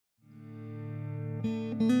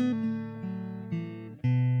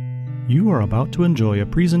You are about to enjoy a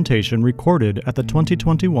presentation recorded at the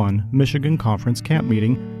 2021 Michigan Conference Camp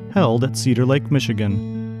Meeting held at Cedar Lake,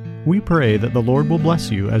 Michigan. We pray that the Lord will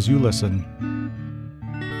bless you as you listen.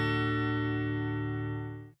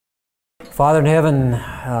 Father in heaven,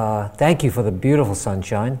 thank you for the beautiful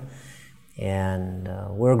sunshine, and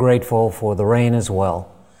we're grateful for the rain as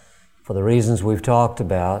well, for the reasons we've talked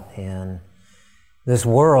about. And this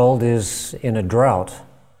world is in a drought,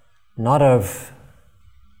 not of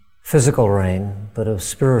physical rain, but of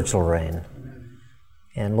spiritual rain.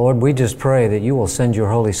 And Lord, we just pray that you will send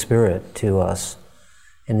your Holy Spirit to us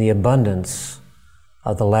in the abundance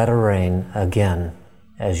of the latter rain again,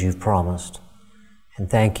 as you've promised. And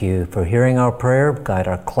thank you for hearing our prayer. Guide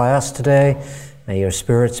our class today. May your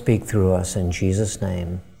Spirit speak through us. In Jesus'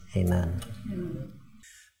 name, amen.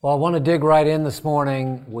 Well, I want to dig right in this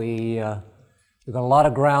morning. We've got a lot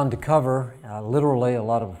of ground to cover, literally a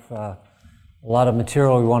lot of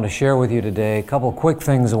material we want to share with you today. A couple of quick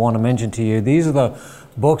things I want to mention to you. These are the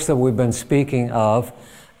books that we've been speaking of,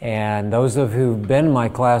 and those of you who've been in my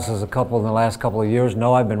classes in the last couple of years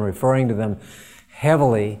know I've been referring to them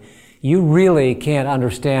heavily. You really can't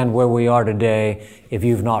understand where we are today if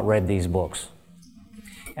you've not read these books.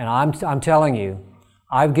 And I'm telling you,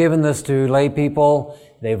 I've given this to lay people.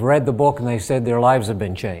 They've read the book and they said their lives have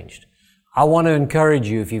been changed. I want to encourage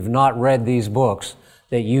you, if you've not read these books,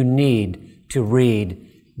 that you need to read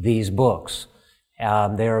these books.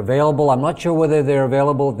 They're available. I'm not sure whether they're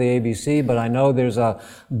available at the ABC, but I know there's a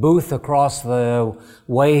booth across the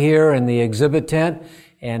way here in the exhibit tent,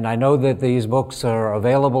 and I know that these books are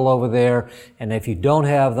available over there. And if you don't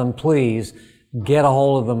have them, please get a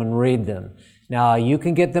hold of them and read them. Now, you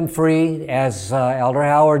can get them free, as Elder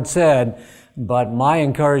Howard said, but my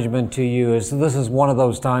encouragement to you is this is one of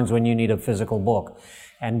those times when you need a physical book.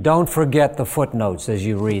 And don't forget the footnotes as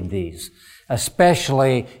you read these,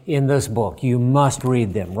 especially in this book. You must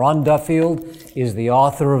read them. Ron Duffield is the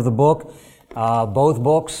author of the book, both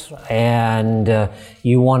books, and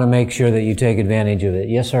you want to make sure that you take advantage of it.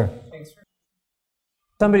 Yes, sir?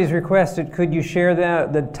 Somebody's requested, could you share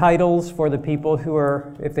the titles for the people who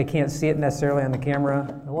are, if they can't see it necessarily on the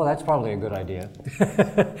camera? Well, that's probably a good idea.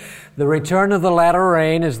 The Return of the Latter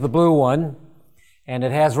Rain is the blue one, and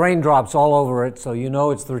it has raindrops all over it, so you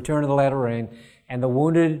know it's the Return of the Latter Rain. And the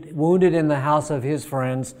Wounded in the House of His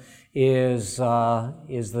Friends is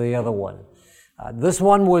the other one. This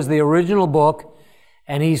one was the original book,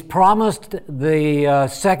 and he's promised the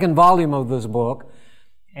second volume of this book,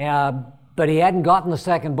 but he hadn't gotten the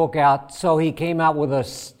second book out, so he came out with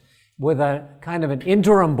a kind of an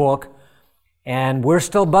interim book, and we're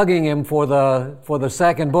still bugging him for the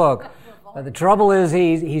second book. But the trouble is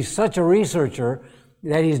he's such a researcher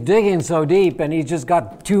that he's digging so deep, and he's just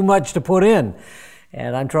got too much to put in.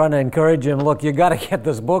 And I'm trying to encourage him, look, you got to get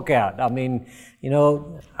this book out. I mean, you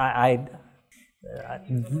know, I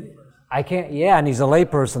can't, yeah, and he's a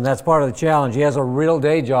layperson. That's part of the challenge. He has a real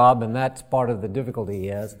day job, and that's part of the difficulty he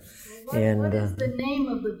has. What is the name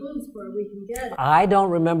of the booth where we can get it? I don't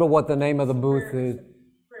remember what the name of the booth is.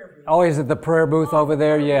 Oh, is it the prayer booth over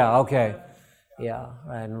there? Yeah, okay. Yeah,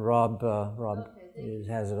 and Rob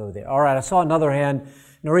has it over there. All right, I saw another hand.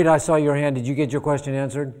 Narita, I saw your hand. Did you get your question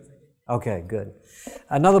answered? Okay, good.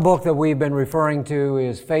 Another book that we've been referring to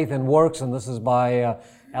is Faith and Works, and this is by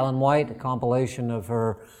Ellen White, a compilation of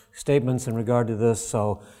her statements in regard to this.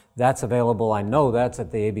 So that's available. I know that's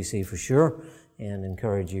at the ABC for sure, and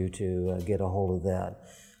encourage you to get a hold of that.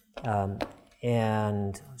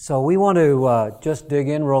 And so we want to just dig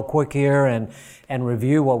in real quick here and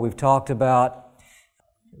review what we've talked about.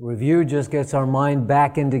 Review just gets our mind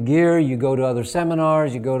back into gear. You go to other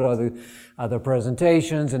seminars, you go to other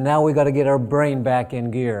presentations, and now we got to get our brain back in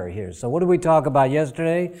gear here. So what did we talk about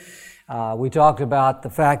yesterday? We talked about the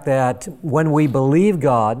fact that when we believe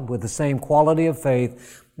God with the same quality of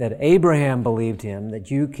faith that Abraham believed him, that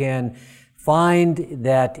you can find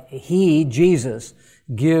that he, Jesus,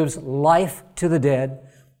 gives life to the dead,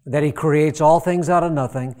 that he creates all things out of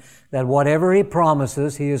nothing, that whatever he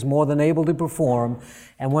promises, he is more than able to perform.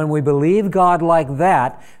 And when we believe God like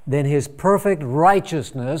that, then his perfect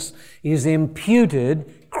righteousness is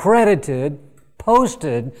imputed, credited,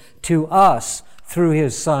 posted to us through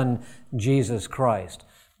his Son, Jesus Christ.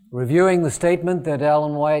 Reviewing the statement that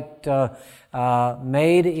Ellen White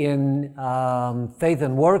made in Faith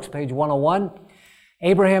and Works, page 101,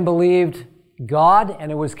 Abraham believed God,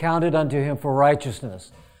 and it was counted unto him for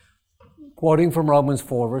righteousness. Quoting from Romans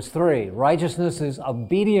 4, verse 3, righteousness is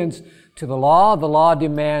obedience to the law. The law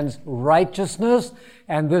demands righteousness,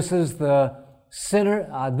 and this is the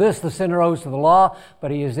the sinner owes to the law,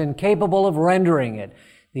 but he is incapable of rendering it.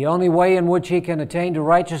 The only way in which he can attain to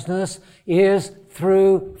righteousness is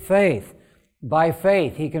through faith. By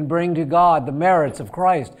faith, he can bring to God the merits of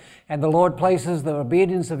Christ, and the Lord places the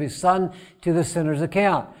obedience of His Son to the sinner's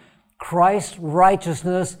account. Christ's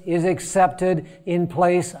righteousness is accepted in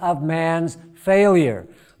place of man's failure.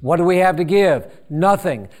 What do we have to give?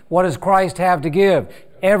 Nothing. What does Christ have to give?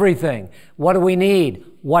 Everything. What do we need?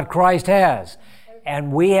 What Christ has.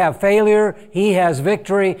 And we have failure, He has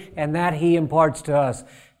victory, and that He imparts to us.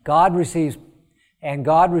 God receives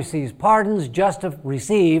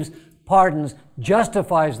pardons,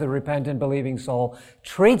 justifies the repentant, believing soul,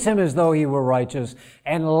 treats him as though he were righteous,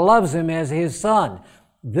 and loves him as His Son.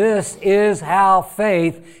 This is how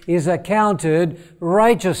faith is accounted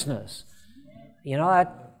righteousness. You know,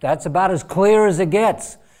 that's about as clear as it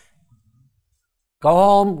gets. Go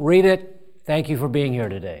home, read it. Thank you for being here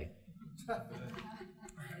today.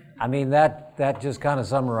 I mean, that just kind of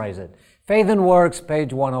summarizes it. Faith and Works,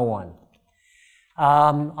 page 101.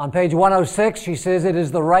 On page 106, she says it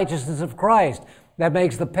is the righteousness of Christ that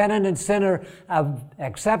makes the penitent sinner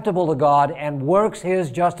acceptable to God and works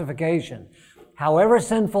his justification. However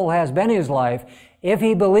sinful has been his life, if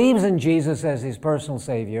he believes in Jesus as his personal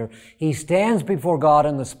Savior, he stands before God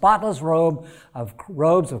in the spotless robes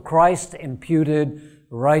of Christ's imputed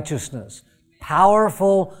righteousness.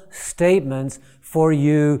 Powerful statements for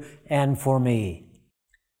you and for me.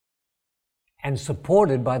 And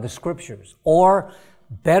supported by the Scriptures. Or,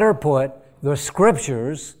 better put, the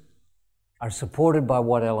Scriptures are supported by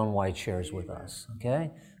what Ellen White shares with us.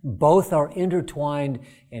 Okay? Both are intertwined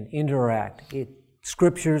and interact.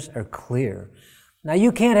 Scriptures are clear. Now,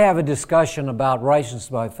 you can't have a discussion about righteousness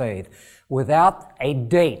by faith without a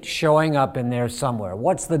date showing up in there somewhere.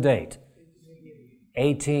 What's the date?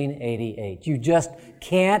 1888. You just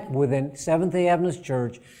can't, within Seventh-day Adventist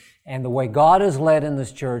Church, and the way God is led in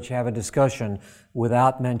this church, have a discussion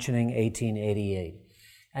without mentioning 1888.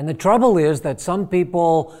 And the trouble is that some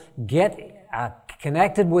people get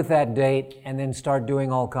connected with that date and then start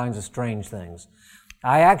doing all kinds of strange things.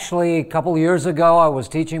 A couple years ago, I was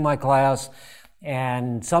teaching my class,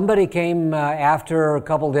 and somebody came after a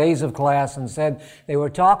couple days of class and said they were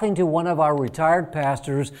talking to one of our retired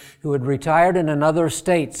pastors who had retired in another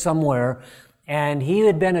state somewhere, and he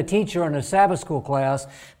had been a teacher in a Sabbath school class,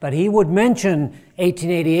 but he would mention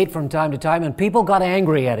 1888 from time to time, and people got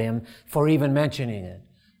angry at him for even mentioning it.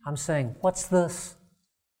 I'm saying, what's this?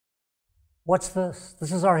 What's this?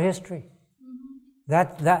 This is our history.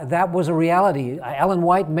 That was a reality. Ellen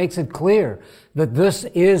White makes it clear that this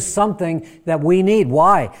is something that we need.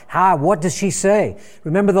 Why? How? What does she say?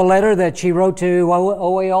 Remember the letter that she wrote to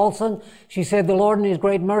O.A. Olson? She said, the Lord in His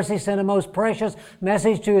great mercy sent a most precious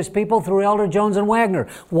message to His people through Elder Jones and Wagner.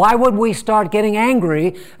 Why would we start getting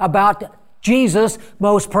angry about Jesus'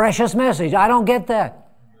 most precious message? I don't get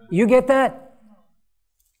that. You get that?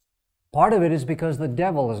 Part of it is because the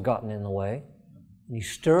devil has gotten in the way. He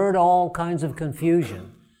stirred all kinds of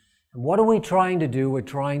confusion. And what are we trying to do? We're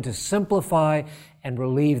trying to simplify and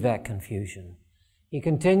relieve that confusion. She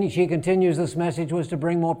continues, this message was to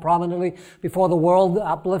bring more prominently before the world the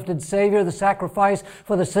uplifted Savior, the sacrifice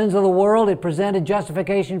for the sins of the world. It presented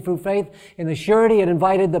justification through faith in the surety. It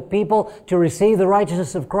invited the people to receive the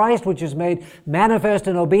righteousness of Christ, which is made manifest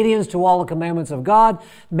in obedience to all the commandments of God.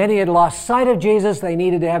 Many had lost sight of Jesus. They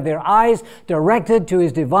needed to have their eyes directed to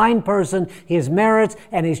His divine person, His merits,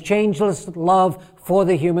 and His changeless love for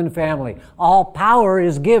the human family. All power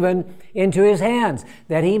is given into His hands,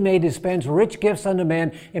 that He may dispense rich gifts unto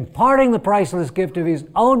men, imparting the priceless gift of His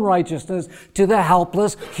own righteousness to the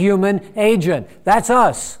helpless human agent. That's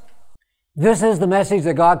us. This is the message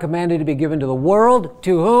that God commanded to be given to the world.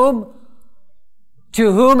 To whom?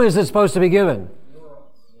 To whom is it supposed to be given?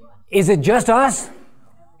 Is it just us?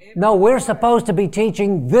 No, we're supposed to be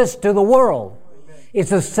teaching this to the world.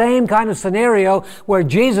 It's the same kind of scenario where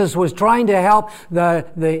Jesus was trying to help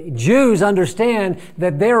the Jews understand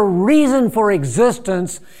that their reason for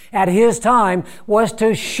existence at His time was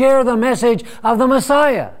to share the message of the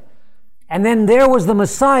Messiah. And then there was the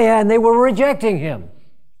Messiah, and they were rejecting Him.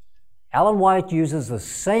 Ellen White uses the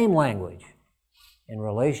same language in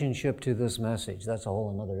relationship to this message. That's a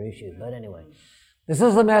whole another issue. But anyway, this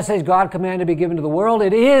is the message God commanded to be given to the world.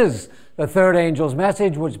 It is the third angel's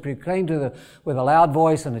message, which proclaimed with a loud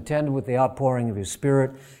voice and attended with the outpouring of His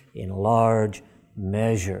Spirit in large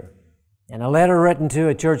measure. In a letter written to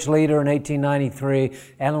a church leader in 1893,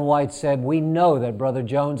 Ellen White said, we know that Brother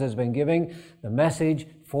Jones has been giving the message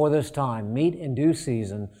for this time, meat in due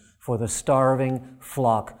season for the starving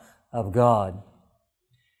flock of God.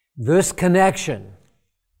 This connection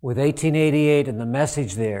with 1888 and the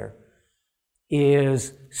message there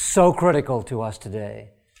is so critical to us today.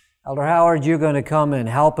 Elder Howard, you're going to come and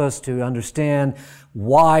help us to understand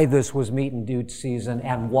why this was meat in due season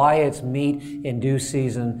and why it's meat in due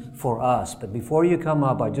season for us. But before you come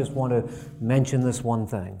up, I just want to mention this one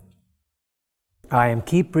thing. I am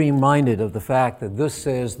keep reminded of the fact that this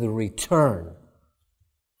says the return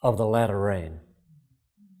of the latter rain.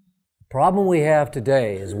 The problem we have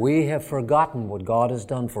today is we have forgotten what God has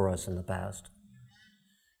done for us in the past.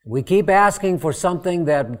 We keep asking for something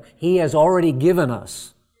that He has already given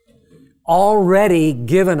us. Already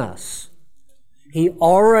given us. He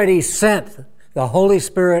already sent the Holy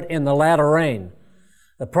Spirit in the latter rain.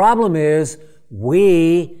 The problem is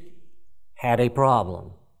we had a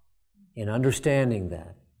problem in understanding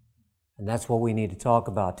that. And that's what we need to talk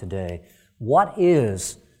about today. What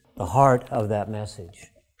is the heart of that message?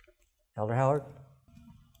 Elder Howard?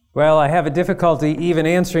 Well, I have a difficulty even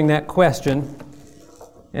answering that question,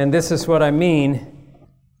 and this is what I mean.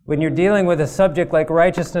 When you're dealing with a subject like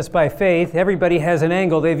righteousness by faith, everybody has an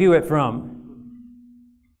angle they view it from.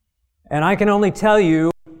 And I can only tell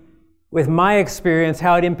you, with my experience,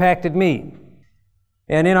 how it impacted me.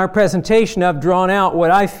 And in our presentation, I've drawn out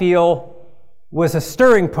what I feel was a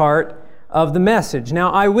stirring part of the message.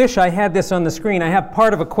 Now, I wish I had this on the screen. I have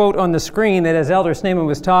part of a quote on the screen that, as Elder Schneemann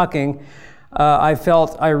was talking, I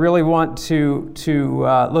felt I really want to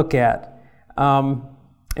look at.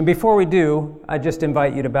 And before we do, I just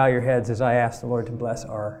invite you to bow your heads as I ask the Lord to bless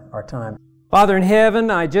our time. Father in heaven,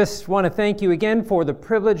 I just want to thank you again for the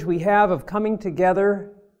privilege we have of coming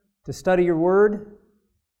together to study your word.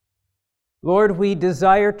 Lord, we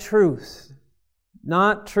desire truth,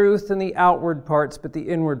 not truth in the outward parts, but the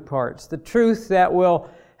inward parts. The truth that will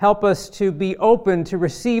help us to be open to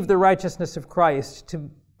receive the righteousness of Christ, to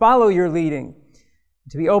follow your leading,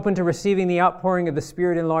 to be open to receiving the outpouring of the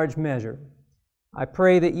Spirit in large measure. I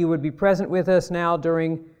pray that you would be present with us now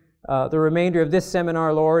during the remainder of this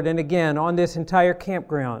seminar, Lord, and again on this entire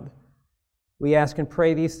campground. We ask and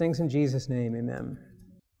pray these things in Jesus' name, amen.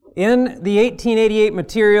 In the 1888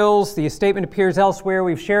 materials, the statement appears elsewhere.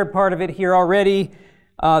 We've shared part of it here already.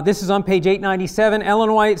 This is on page 897.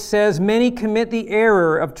 Ellen White says, "Many commit the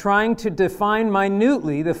error of trying to define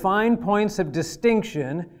minutely the fine points of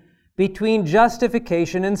distinction between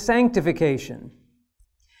justification and sanctification.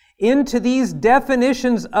 Into the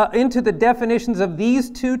definitions of these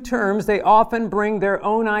two terms, they often bring their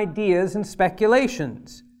own ideas and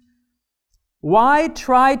speculations. Why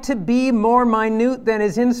try to be more minute than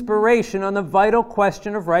is inspiration on the vital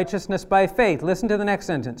question of righteousness by faith?" Listen to the next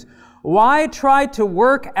sentence. "Why try to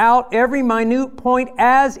work out every minute point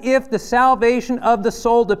as if the salvation of the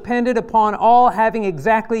soul depended upon all having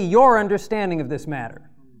exactly your understanding of this matter?"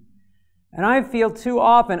 And I feel too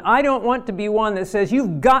often, I don't want to be one that says,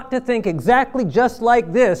 you've got to think exactly just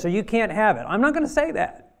like this or you can't have it. I'm not going to say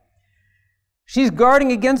that. She's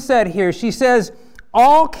guarding against that here. She says,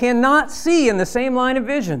 all cannot see in the same line of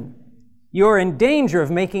vision. You're in danger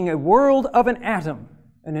of making a world of an atom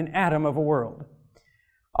and an atom of a world.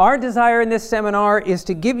 Our desire in this seminar is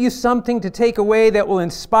to give you something to take away that will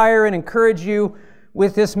inspire and encourage you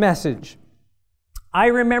with this message. I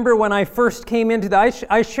remember when I first came into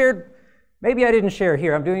I shared, maybe I didn't share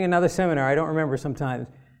here. I'm doing another seminar. I don't remember sometimes.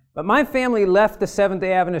 But my family left the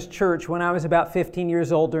Seventh-day Adventist Church when I was about 15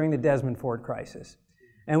 years old during the Desmond Ford crisis.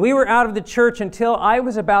 And we were out of the church until I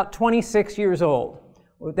was about 26 years old.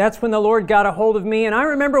 That's when the Lord got a hold of me. And I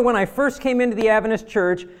remember when I first came into the Adventist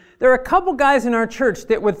Church, there were a couple guys in our church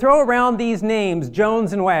that would throw around these names,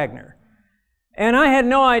 Jones and Wagner. And I had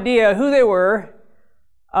no idea who they were.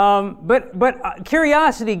 But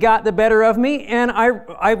curiosity got the better of me, and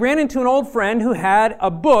I ran into an old friend who had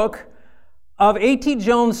a book of A.T.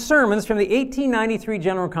 Jones' sermons from the 1893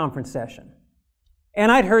 General Conference session. And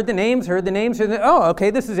I'd heard the names, oh,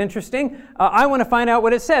 okay, this is interesting. I want to find out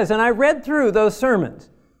what it says. And I read through those sermons.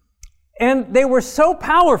 And they were so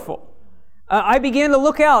powerful. I began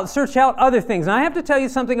to search out other things. And I have to tell you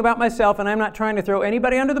something about myself, and I'm not trying to throw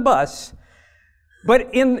anybody under the bus.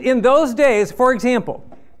 But in those days, for example,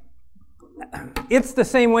 it's the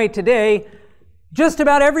same way today. Just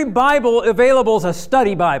about every Bible available is a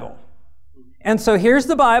study Bible. And so here's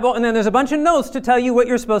the Bible, and then there's a bunch of notes to tell you what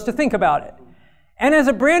you're supposed to think about it. And as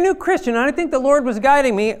a brand new Christian, and I think the Lord was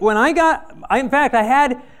guiding me, my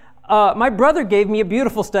brother gave me a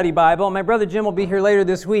beautiful study Bible. My brother Jim will be here later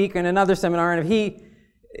this week in another seminar, and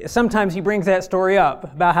sometimes he brings that story up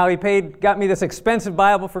about how he got me this expensive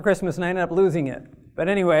Bible for Christmas and I ended up losing it. But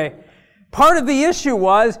anyway, part of the issue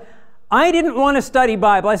was I didn't want to study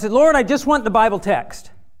Bible. I said, Lord, I just want the Bible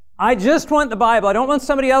text. I just want the Bible. I don't want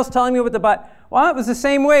somebody else telling me what the Bible... Well, it was the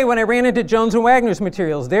same way when I ran into Jones and Wagner's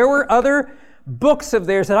materials. There were other books of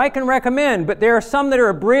theirs that I can recommend, but there are some that are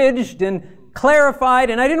abridged and clarified,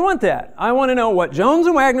 and I didn't want that. I want to know what Jones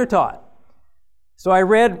and Wagner taught. So I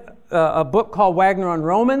read a book called Wagner on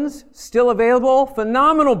Romans, still available,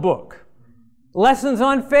 phenomenal book. Lessons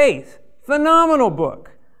on Faith, phenomenal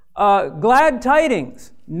book. Glad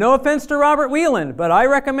Tidings, no offense to Robert Wieland, but I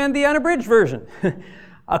recommend the unabridged version.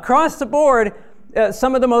 Across the board,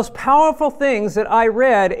 some of the most powerful things that I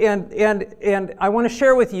read, and I want to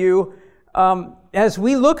share with you, as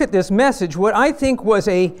we look at this message, what I think was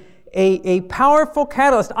a powerful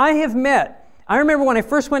catalyst. I remember when I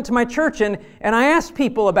first went to my church and I asked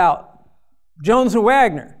people about Jones and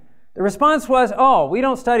Wagner. The response was, oh, we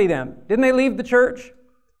don't study them. Didn't they leave the church?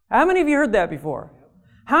 How many of you heard that before?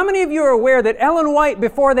 How many of you are aware that Ellen White,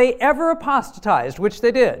 before they ever apostatized, which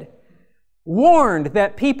they did, warned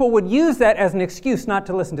that people would use that as an excuse not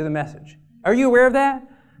to listen to the message? Are you aware of that?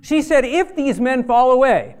 She said if these men fall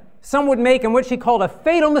away, some would make in what she called a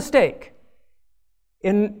fatal mistake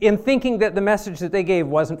in thinking that the message that they gave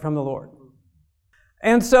wasn't from the Lord.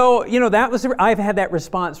 And so, I've had that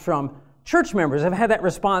response from church members. I've had that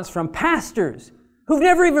response from pastors who've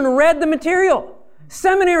never even read the material.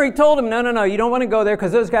 Seminary told them, no, you don't want to go there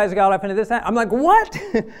because those guys got up into this. That. I'm like, what?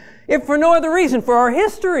 If for no other reason, for our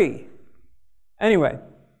history. Anyway,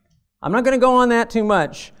 I'm not going to go on that too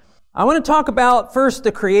much. I want to talk about first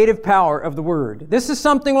the creative power of the Word. This is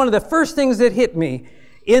one of the first things that hit me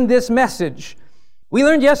in this message. We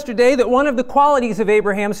learned yesterday that one of the qualities of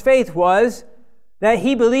Abraham's faith was that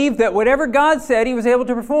he believed that whatever God said, he was able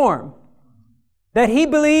to perform. That he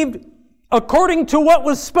believed according to what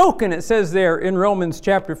was spoken, it says there in Romans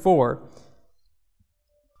chapter 4.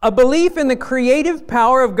 A belief in the creative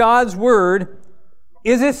power of God's Word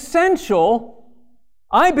is essential,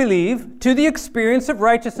 I believe, to the experience of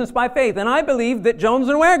righteousness by faith. And I believe that Jones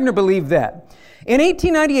and Wagner believed that. In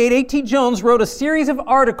 1898, A.T. Jones wrote a series of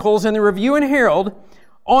articles in the Review and Herald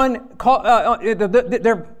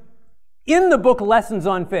they're in the book Lessons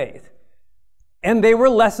on Faith. And they were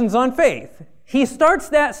lessons on faith. He starts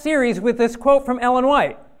that series with this quote from Ellen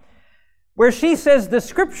White, where she says, the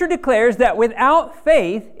Scripture declares that without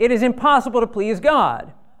faith, it is impossible to please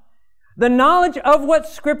God. The knowledge of what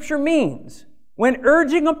Scripture means when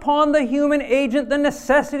urging upon the human agent the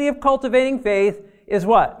necessity of cultivating faith is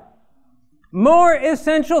what? More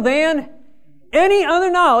essential than any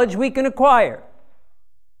other knowledge we can acquire.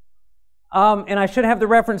 And I should have the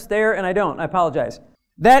reference there, and I don't. I apologize.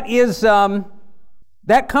 That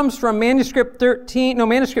comes from manuscript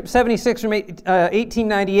 76 from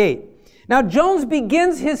 1898. Now, Jones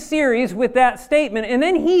begins his series with that statement, and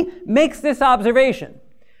then he makes this observation.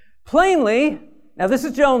 Plainly, now this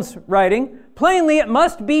is Jones writing, plainly it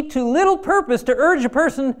must be to little purpose to urge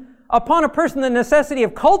upon a person the necessity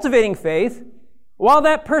of cultivating faith, while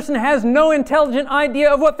that person has no intelligent idea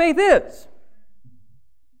of what faith is.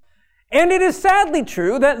 And it is sadly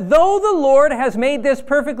true that though the Lord has made this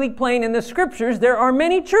perfectly plain in the Scriptures, there are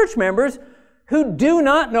many church members who do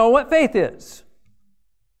not know what faith is.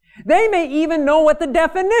 They may even know what the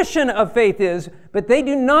definition of faith is, but they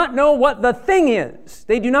do not know what the thing is.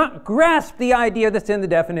 They do not grasp the idea that's in the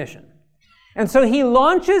definition. And so he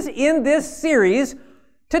launches in this series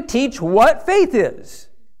to teach what faith is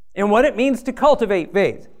and what it means to cultivate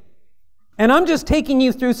faith. And I'm just taking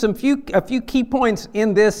you through a few key points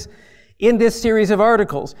in this series of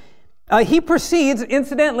articles. He proceeds,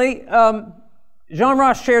 incidentally, Jean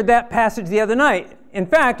Ross shared that passage the other night. In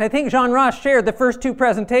fact, I think Jean Ross shared the first two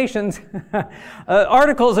presentations,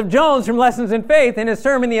 articles of Jones from Lessons in Faith in his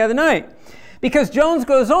sermon the other night. Because Jones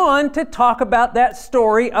goes on to talk about that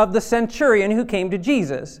story of the centurion who came to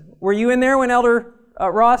Jesus. Were you in there when Elder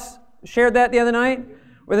Ross shared that the other night?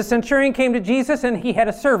 Where the centurion came to Jesus and he had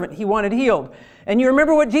a servant he wanted healed. And you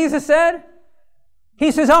remember what Jesus said?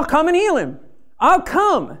 He says, I'll come and heal him. I'll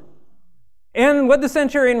come. And what did the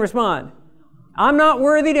centurion respond? I'm not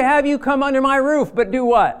worthy to have you come under my roof, but do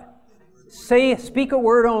what? Speak a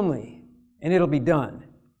word only, and it'll be done.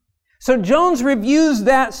 So Jones reviews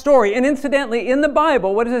that story. And incidentally, in the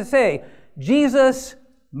Bible, what does it say? Jesus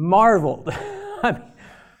marveled. I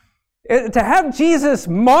mean, to have Jesus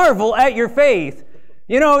marvel at your faith,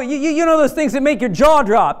 you know those things that make your jaw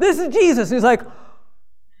drop. This is Jesus. He's like,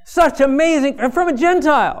 such amazing, and from a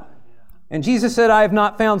Gentile. And Jesus said, I have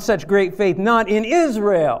not found such great faith, not in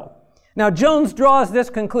Israel. Now, Jones draws this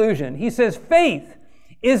conclusion. He says, faith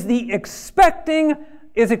is the expecting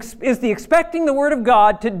the Word of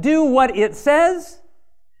God to do what it says,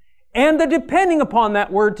 and the depending upon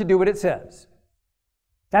that Word to do what it says.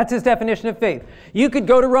 That's his definition of faith. You could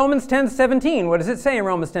go to Romans 10:17. What does it say in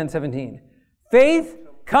Romans 10:17? Faith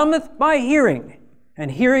cometh by hearing, and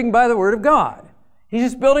hearing by the word of God. He's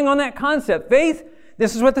just building on that concept. Faith,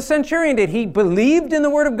 this is what the centurion did. He believed in the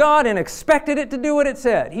word of God and expected it to do what it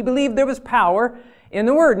said. He believed there was power in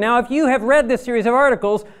the word. Now, if you have read this series of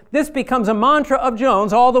articles, this becomes a mantra of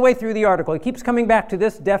Jones all the way through the article. He keeps coming back to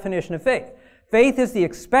this definition of faith. Faith is the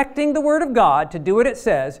expecting the word of God to do what it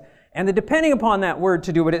says, and the depending upon that word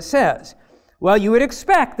to do what it says. Well, you would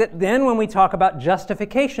expect that then when we talk about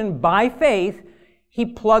justification by faith, he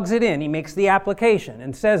plugs it in. He makes the application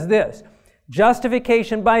and says this: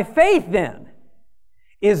 justification by faith, then,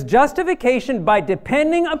 is justification by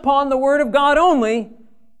depending upon the word of God only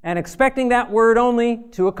and expecting that word only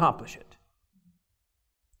to accomplish it.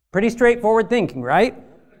 Pretty straightforward thinking, right?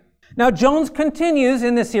 Now, Jones continues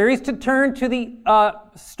in this series to turn to the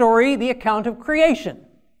story, the account of creation.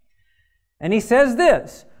 And he says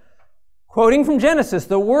this, quoting from Genesis,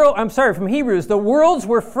 from Hebrews, the worlds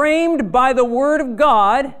were framed by the word of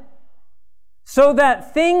God, so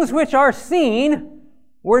that things which are seen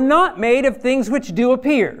were not made of things which do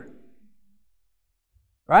appear.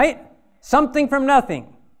 Right? Something from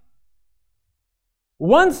nothing.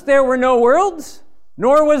 Once there were no worlds,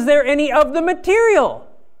 nor was there any of the material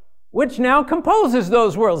which now composes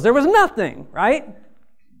those worlds. There was nothing, right?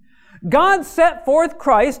 God set forth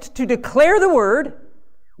Christ to declare the word,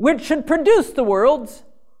 which should produce the worlds,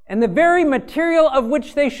 and the very material of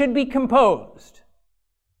which they should be composed.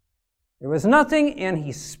 There was nothing, and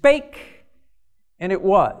he spake, and it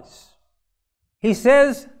was. He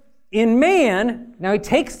says, in man, now he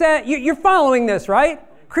takes that, you're following this, right?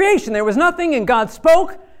 Creation, there was nothing, and God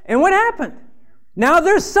spoke, and what happened? Now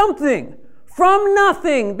there's something from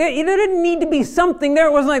nothing. There didn't need to be something there.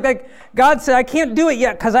 It wasn't like God said, I can't do it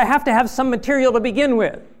yet because I have to have some material to begin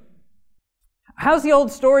with. How's the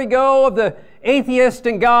old story go of the atheist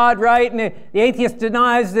and God, right? And the atheist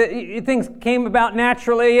denies that things came about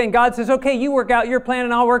naturally, and God says, okay, you work out your plan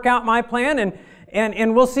and I'll work out my plan,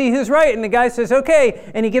 and we'll see who's right. And the guy says,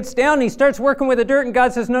 okay, and he gets down and he starts working with the dirt, and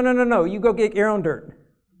God says, no, you go get your own dirt.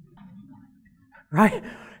 Right?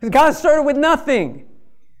 God started with nothing.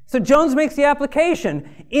 So Jones makes the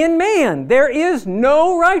application. In man, there is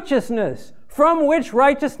no righteousness from which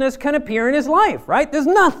righteousness can appear in his life, right? There's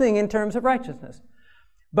nothing in terms of righteousness.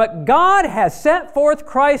 But God has set forth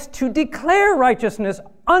Christ to declare righteousness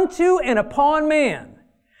unto and upon man.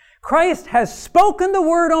 Christ has spoken the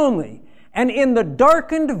word only, and in the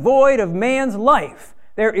darkened void of man's life,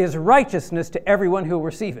 there is righteousness to everyone who will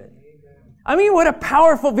receive it. I mean, what a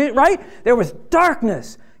powerful, right? There was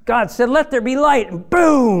darkness. God said, let there be light, and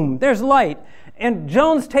boom, there's light. And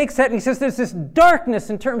Jones takes that and he says there's this darkness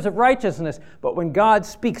in terms of righteousness. But when God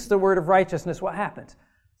speaks the word of righteousness, what happens?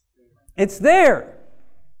 It's there.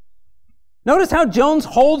 Notice how Jones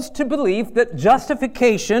holds to belief that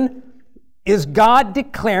justification is God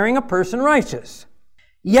declaring a person righteous.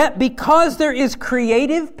 Yet because there is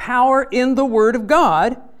creative power in the word of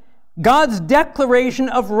God, God's declaration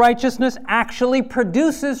of righteousness actually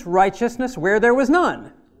produces righteousness where there was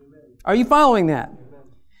none. Are you following that?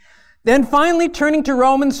 Then finally, turning to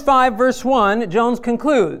Romans 5, verse 1, Jones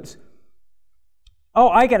concludes. Oh,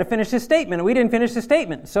 I got to finish this statement. We didn't finish the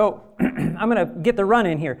statement, so I'm going to get the run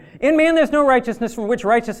in here. In man, there's no righteousness from which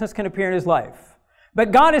righteousness can appear in his life.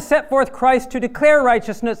 But God has set forth Christ to declare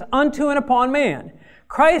righteousness unto and upon man.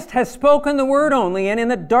 Christ has spoken the word only, and in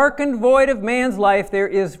the darkened void of man's life, there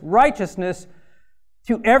is righteousness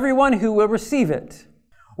to everyone who will receive it.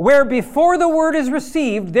 Where before the word is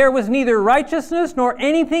received, there was neither righteousness nor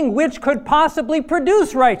anything which could possibly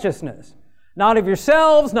produce righteousness. Not of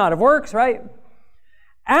yourselves, not of works, right?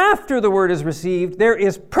 After the word is received, there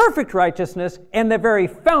is perfect righteousness and the very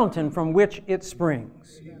fountain from which it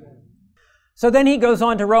springs. So then he goes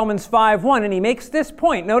on to Romans 5:1, and he makes this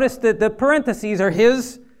point. Notice that the parentheses are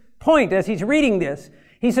his point as he's reading this.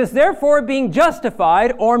 He says, therefore, being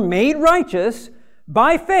justified or made righteous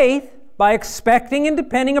by faith, by expecting and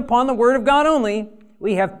depending upon the word of God only,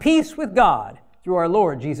 we have peace with God through our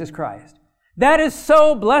Lord Jesus Christ. That is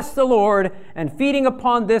so, bless the Lord, and feeding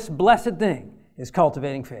upon this blessed thing is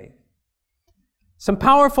cultivating faith. Some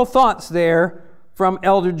powerful thoughts there from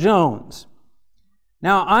Elder Jones.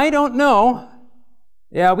 Now, I don't know.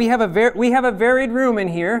 Yeah, we have a varied room in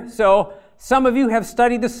here, so some of you have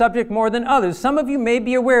studied the subject more than others. Some of you may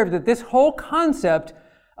be aware that this whole concept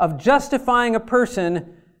of justifying a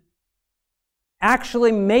person,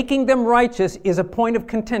 actually making them righteous, is a point of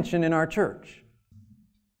contention in our church.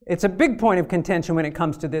 It's a big point of contention when it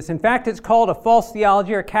comes to this. In fact, it's called a false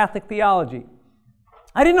theology or Catholic theology.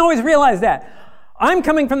 I didn't always realize that. I'm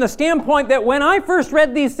coming from the standpoint that when I first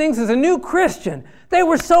read these things as a new Christian, they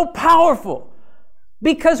were so powerful.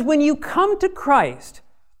 Because when you come to Christ,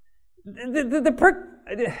 what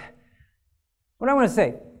I want to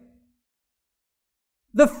say,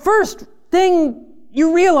 the first thing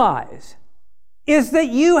you realize is that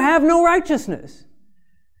you have no righteousness,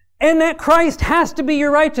 and that Christ has to be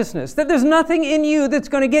your righteousness, that there's nothing in you that's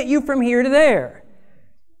going to get you from here to there.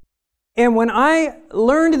 And when I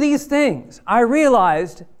learned these things, I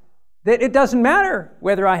realized that it doesn't matter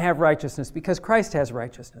whether I have righteousness, because Christ has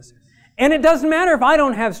righteousness. And it doesn't matter if I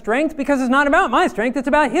don't have strength, because it's not about my strength, it's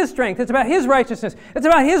about His strength, it's about His righteousness, it's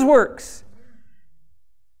about His works.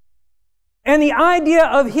 And the idea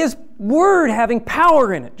of His Word having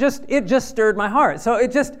power in it just stirred my heart. So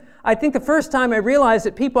I think the first time I realized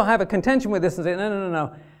that people have a contention with this and say,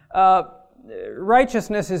 no.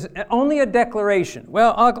 Righteousness is only a declaration.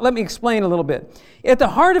 Well, let me explain a little bit. At the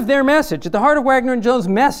heart of their message, at the heart of Wagner and Jones'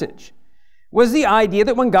 message, was the idea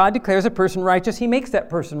that when God declares a person righteous, He makes that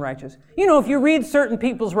person righteous. You know, if you read certain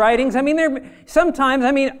people's writings,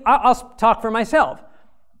 I'll talk for myself.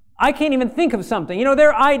 I can't even think of something. You know,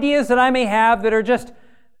 there are ideas that I may have that are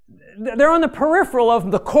they're on the peripheral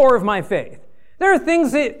of the core of my faith. There are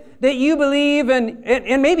things that you believe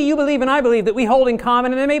and maybe you believe and I believe that we hold in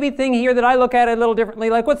common, and there may be a thing here that I look at it a little differently,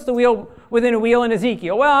 like what's the wheel within a wheel in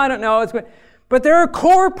Ezekiel? Well, I don't know. But there are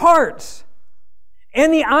core parts.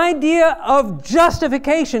 And the idea of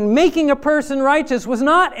justification, making a person righteous, was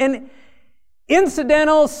not an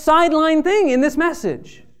incidental sideline thing in this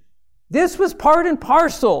message. This was part and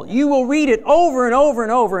parcel. You will read it over and over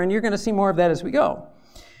and over, and you're going to see more of that as we go.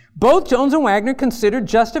 Both Jones and Wagner considered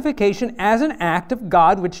justification as an act of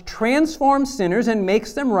God which transforms sinners and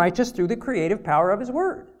makes them righteous through the creative power of His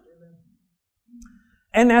Word.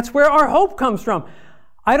 And that's where our hope comes from.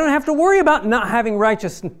 I don't have to worry about not having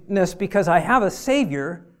righteousness because I have a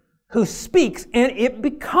Savior who speaks and it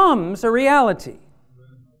becomes a reality.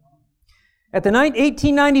 At the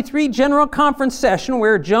 1893 General Conference session,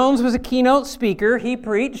 where Jones was a keynote speaker, he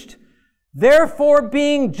preached, "Therefore,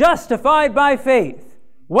 being justified by faith,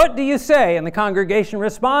 what do you say?" And the congregation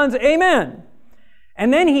responds, "Amen."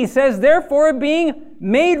 And then he says, "Therefore, being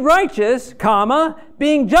made righteous,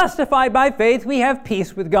 being justified by faith, we have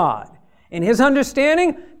peace with God." In his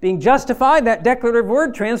understanding, being justified, that declarative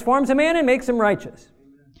word, transforms a man and makes him righteous.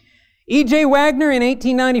 E.J. Wagner in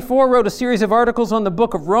 1894 wrote a series of articles on the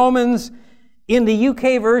book of Romans in the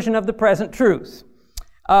UK version of The Present Truth.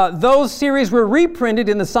 Those series were reprinted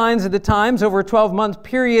in the Signs of the Times over a 12-month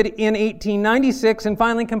period in 1896 and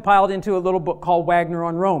finally compiled into a little book called Wagner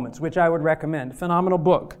on Romans, which I would recommend. Phenomenal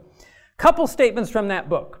book. Couple statements from that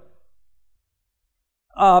book.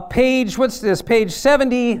 Page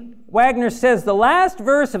 70, Wagner says, "The last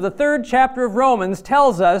verse of the 3rd chapter of Romans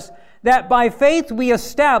tells us that by faith we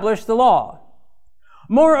establish the law.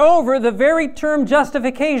 Moreover, the very term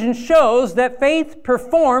justification shows that faith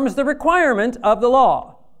performs the requirement of the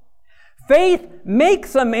law. Faith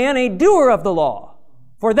makes a man a doer of the law,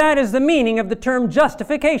 for that is the meaning of the term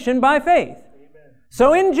justification by faith." Amen.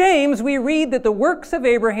 So in James, we read that the works of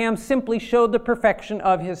Abraham simply showed the perfection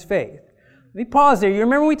of his faith. Let me pause there. You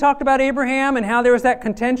remember we talked about Abraham and how there was that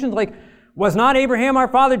contention, like, was not Abraham our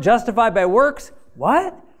father justified by works?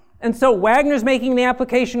 What? And so Wagner's making the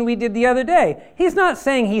application we did the other day. He's not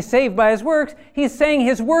saying he's saved by his works. He's saying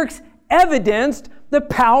his works evidenced the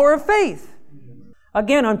power of faith.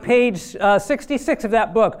 Again, on page 66 of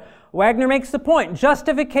that book, Wagner makes the point.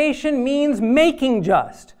 Justification means making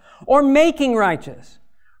just or making righteous.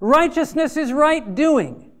 Righteousness is right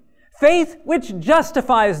doing. Faith which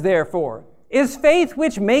justifies, therefore, is faith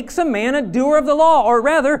which makes a man a doer of the law, or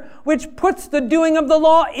rather, which puts the doing of the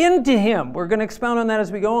law into him. We're going to expound on that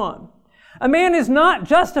as we go on. A man is not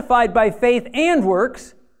justified by faith and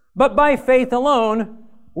works, but by faith alone,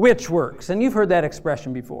 which works. And you've heard that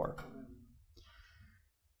expression before.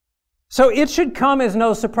 So it should come as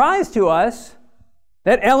no surprise to us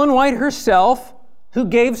that Ellen White herself, who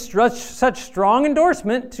gave such strong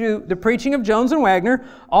endorsement to the preaching of Jones and Wagner,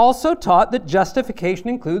 also taught that justification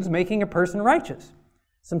includes making a person righteous.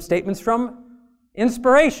 Some statements from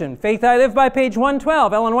Inspiration. Faith I Live By, page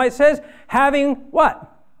 112. Ellen White says, having what?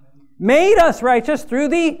 Made us righteous through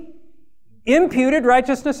the imputed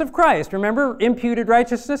righteousness of Christ. Remember, imputed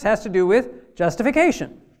righteousness has to do with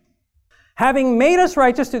justification. Having made us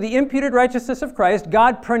righteous through the imputed righteousness of Christ,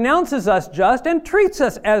 God pronounces us just and treats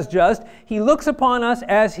us as just. He looks upon us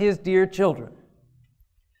as His dear children.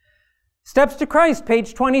 Steps to Christ,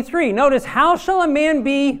 page 23. Notice, how shall a man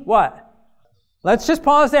be what? Let's just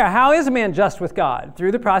pause there. How is a man just with God?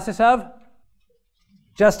 Through the process of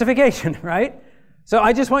justification, right? So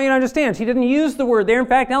I just want you to understand, she didn't use the word there. In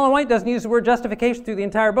fact, Ellen White doesn't use the word justification through the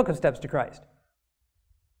entire book of Steps to Christ.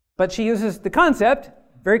 But she uses the concept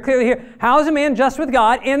very clearly here. How is a man just with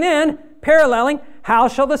God? And then, paralleling, how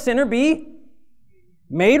shall the sinner be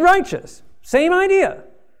made righteous? Same idea.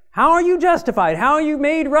 How are you justified? How are you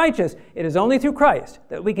made righteous? It is only through Christ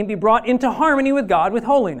that we can be brought into harmony with God, with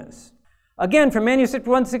holiness. Again, from Manuscript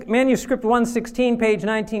 116, page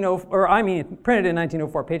 1904, printed in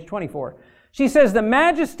 1904, page 24. She says, the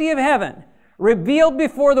majesty of heaven revealed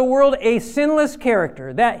before the world a sinless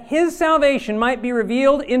character, that his salvation might be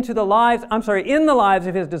revealed in the lives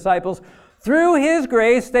of his disciples. Through his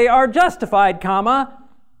grace they are justified,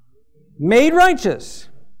 made righteous.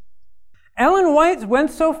 Ellen White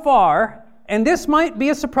went so far, and this might be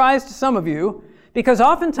a surprise to some of you, because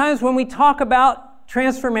oftentimes when we talk about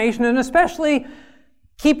transformation, and especially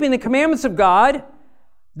keeping the commandments of God,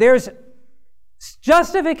 there's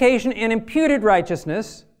justification and imputed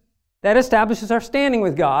righteousness that establishes our standing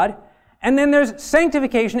with God, and then there's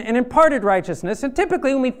sanctification and imparted righteousness. And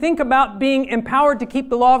typically when we think about being empowered to keep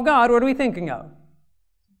the law of God, what are we thinking of?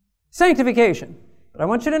 Sanctification. But I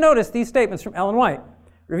want you to notice these statements from Ellen White.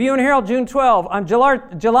 Review and Herald, July 12,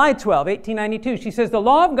 1892. She says, the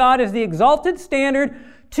law of God is the exalted standard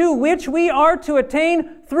to which we are to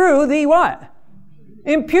attain through the what?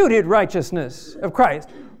 Imputed righteousness of Christ.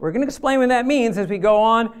 We're going to explain what that means as we go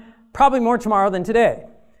on, probably more tomorrow than today.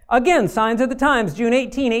 Again, Signs of the Times, June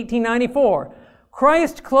 18, 1894.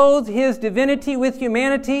 Christ clothed his divinity with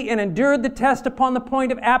humanity and endured the test upon the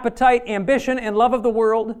point of appetite, ambition, and love of the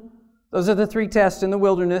world. Those are the three tests in the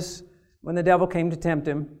wilderness when the devil came to tempt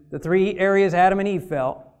him. The three areas Adam and Eve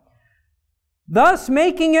fell. Thus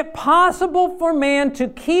making it possible for man to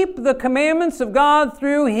keep the commandments of God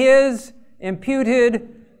through his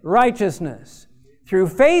imputed righteousness. Through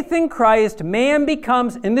faith in Christ, man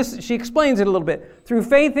becomes, and this, she explains it a little bit. Through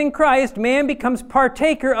faith in Christ, man becomes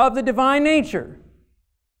partaker of the divine nature.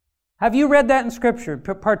 Have you read that in Scripture?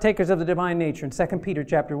 Partakers of the divine nature in 2 Peter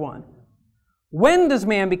chapter 1. When does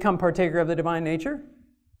man become partaker of the divine nature?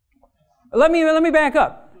 Let me back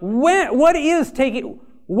up. What is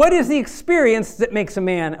the experience that makes a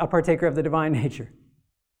man a partaker of the divine nature?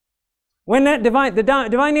 When the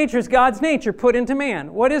divine nature is God's nature put into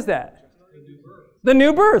man. What is that? The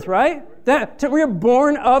new birth, right? We're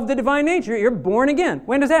born of the divine nature. You're born again.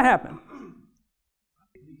 When does that happen?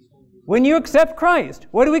 When you accept Christ.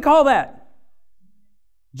 What do we call that?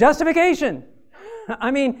 Justification.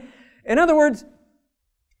 I mean, in other words,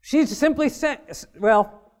 she's simply saying,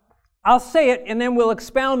 well, I'll say it and then we'll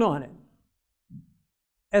expound on it.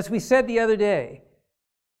 As we said the other day,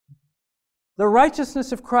 the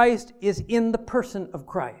righteousness of Christ is in the person of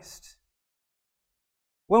Christ.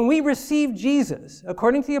 When we receive Jesus,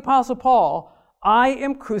 according to the Apostle Paul, I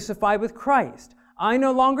am crucified with Christ. I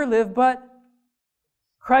no longer live, but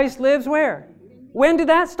Christ lives where? When did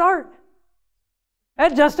that start?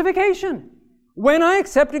 At justification. When I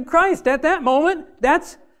accepted Christ, at that moment,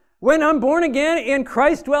 that's when I'm born again and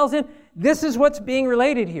Christ dwells in. This is what's being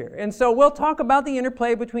related here. And so we'll talk about the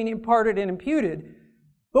interplay between imparted and imputed.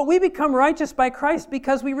 But we become righteous by Christ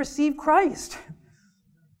because we receive Christ.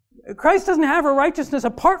 Christ doesn't have a righteousness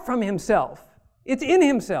apart from himself. It's in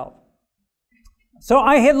himself. So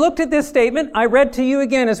I had looked at this statement. I read to you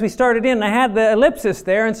again as we started in. I had the ellipsis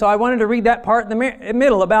there, and so I wanted to read that part in the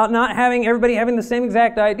middle about not having everybody having the same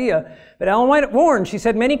exact idea. But Ellen White warned. She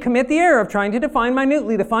said, many commit the error of trying to define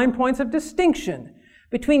minutely the fine points of distinction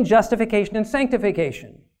between justification and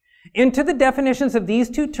sanctification. Into the definitions of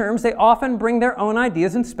these two terms, they often bring their own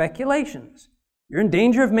ideas and speculations. You're in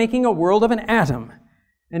danger of making a world of an atom,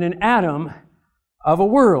 and an atom of a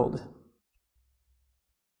world.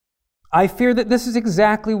 I fear that this is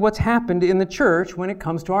exactly what's happened in the church when it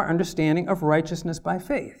comes to our understanding of righteousness by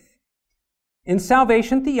faith. In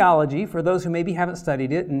salvation theology, for those who maybe haven't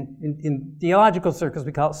studied it, in theological circles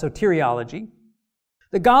we call it soteriology,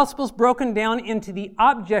 the gospel is broken down into the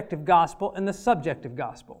objective gospel and the subjective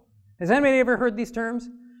gospel. Has anybody ever heard these terms?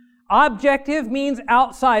 Objective means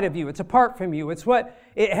outside of you. It's apart from you. It's what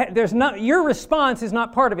your response is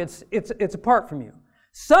not part of it. It's apart from you.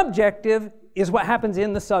 Subjective is what happens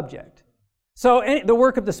in the subject. So the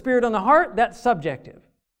work of the Spirit on the heart, that's subjective.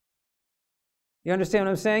 You understand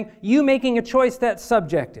what I'm saying? You making a choice, that's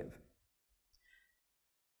subjective.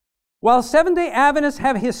 While Seventh-day Adventists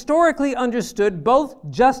have historically understood both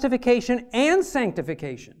justification and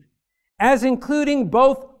sanctification as including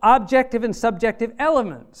both objective and subjective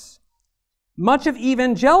elements, much of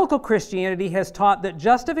evangelical Christianity has taught that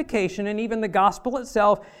justification and even the gospel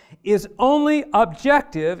itself is only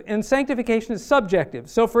objective and sanctification is subjective.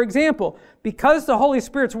 So, for example, because the Holy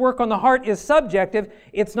Spirit's work on the heart is subjective,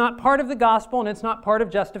 it's not part of the gospel and it's not part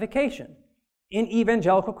of justification in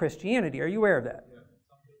evangelical Christianity. Are you aware of that?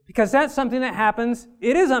 Because that's something that happens.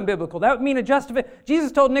 It is unbiblical. That would mean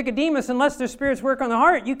Jesus told Nicodemus, unless their spirits work on the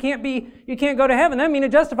heart, you can't go to heaven. That would mean a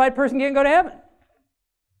justified person can't go to heaven.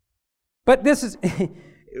 But this is,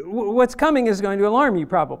 what's coming is going to alarm you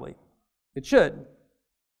probably. It should.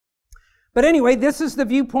 But anyway, this is the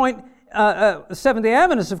viewpoint. Seventh-day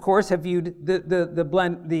Adventists, of course, have viewed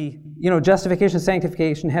the justification and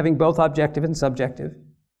sanctification having both objective and subjective.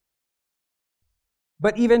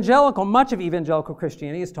 But much of evangelical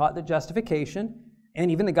Christianity is taught that justification, and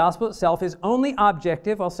even the gospel itself, is only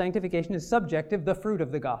objective, while sanctification is subjective, the fruit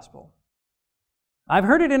of the gospel. I've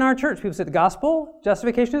heard it in our church. People say the gospel,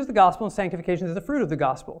 justification is the gospel, and sanctification is the fruit of the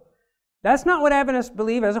gospel. That's not what Adventists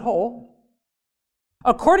believe as a whole.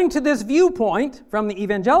 According to this viewpoint from the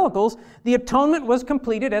evangelicals, the atonement was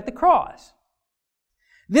completed at the cross.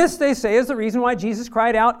 This, they say, is the reason why Jesus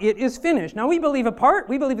cried out, "It is finished." Now, we believe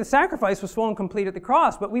the sacrifice was full and complete at the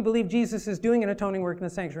cross, but we believe Jesus is doing an atoning work in the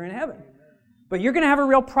sanctuary in heaven. But you're going to have a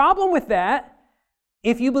real problem with that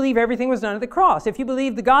if you believe everything was done at the cross. If you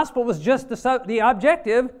believe the gospel was just the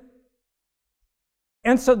objective.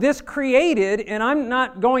 And so this created, and I'm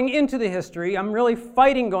not going into the history, I'm really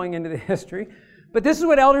fighting going into the history, but this is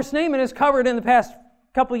what Elder Snyman has covered in the past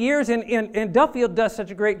couple of years, and Duffield does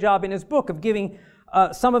such a great job in his book of giving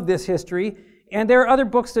some of this history. And there are other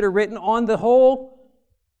books that are written on the whole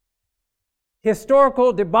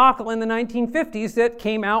historical debacle in the 1950s that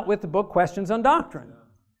came out with the book Questions on Doctrine,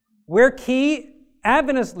 where key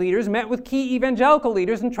Adventist leaders met with key evangelical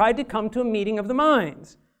leaders and tried to come to a meeting of the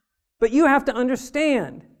minds. But you have to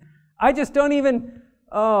understand, I just don't even,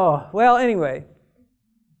 anyway.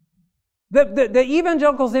 The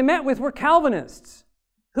evangelicals they met with were Calvinists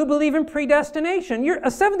who believe in predestination. A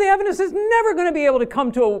Seventh-day Adventist is never going to be able to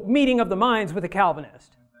come to a meeting of the minds with a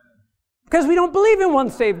Calvinist because we don't believe in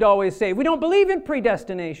once saved, always saved. We don't believe in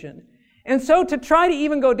predestination. And so to try to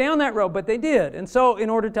even go down that road, but they did. And so in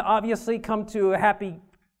order to obviously come to a happy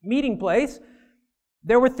meeting place,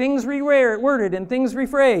 there were things reworded and things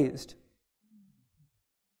rephrased.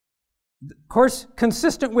 Of course,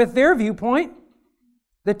 consistent with their viewpoint,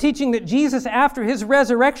 the teaching that Jesus, after his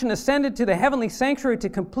resurrection, ascended to the heavenly sanctuary to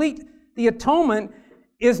complete the atonement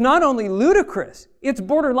is not only ludicrous, it's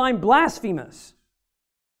borderline blasphemous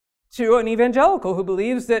to an evangelical who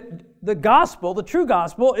believes that the gospel, the true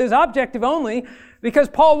gospel, is objective only, because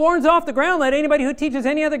Paul warns off the ground, let anybody who teaches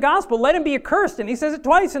any other gospel, let him be accursed. And he says it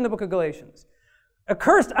twice in the book of Galatians.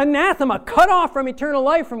 Accursed, anathema, cut off from eternal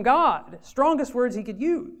life from God. Strongest words he could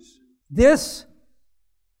use. This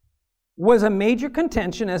was a major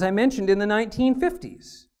contention, as I mentioned, in the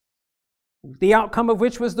 1950s, the outcome of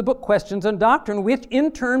which was the book Questions on Doctrine, which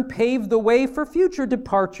in turn paved the way for future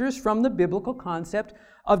departures from the biblical concept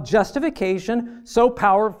of justification so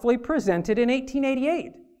powerfully presented in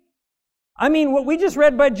 1888. I mean, what we just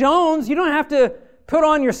read by Jones, you don't have to put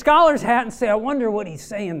on your scholar's hat and say, I wonder what he's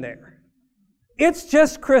saying there. It's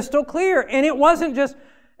just crystal clear. And it wasn't just,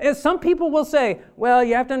 as some people will say, well,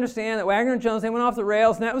 you have to understand that Wagner and Jones, they went off the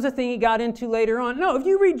rails, and that was a thing he got into later on. No, if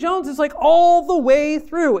you read Jones, it's like all the way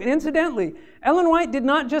through. And incidentally, Ellen White did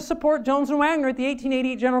not just support Jones and Wagner at the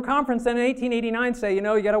 1888 General Conference, then in 1889 say,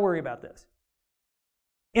 you got to worry about this.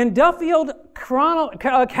 And Duffield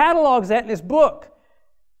catalogs that in his book.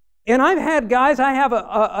 And I've had guys,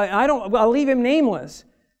 I'll leave him nameless.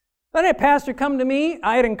 But I had a pastor come to me,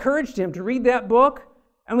 I had encouraged him to read that book.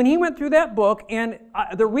 And when he went through that book, and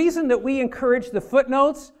the reason that we encourage the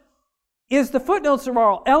footnotes is the footnotes are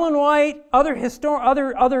all Ellen White, other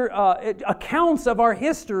accounts of our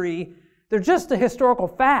history. They're just the historical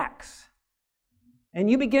facts. And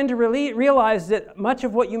you begin to realize that much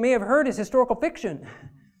of what you may have heard is historical fiction.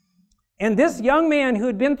 And this young man who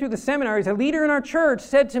had been through the seminaries, a leader in our church,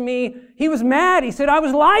 said to me, he was mad. He said, I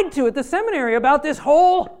was lied to at the seminary about this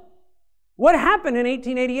what happened in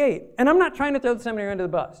 1888. And I'm not trying to throw the seminary under the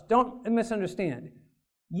bus. Don't misunderstand.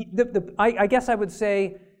 I guess I would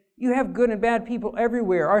say, you have good and bad people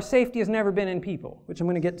everywhere. Our safety has never been in people, which I'm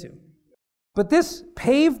going to get to. But this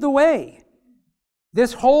paved the way.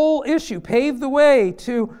 This whole issue paved the way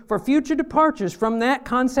for future departures from that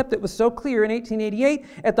concept that was so clear in 1888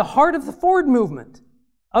 at the heart of the Ford movement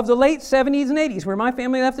of the late 70s and 80s, where my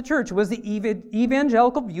family left the church, was the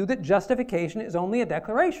evangelical view that justification is only a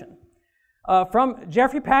declaration. From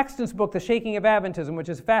Jeffrey Paxton's book, The Shaking of Adventism, which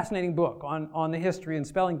is a fascinating book on the history and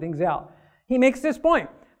spelling things out, he makes this point.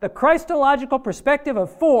 The Christological perspective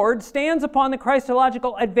of Ford stands upon the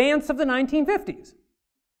Christological advance of the 1950s.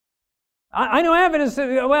 I know Adventists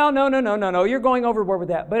say, well, no, you're going overboard with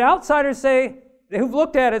that. But outsiders who've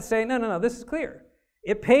looked at it say, no, this is clear.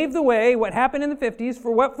 It paved the way, what happened in the 50s,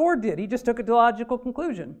 for what Ford did. He just took it to a logical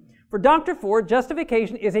conclusion. For Dr. Ford,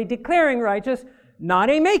 justification is a declaring righteous, not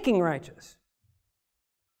a making righteous.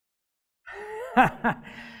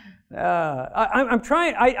 I'll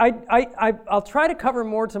try to cover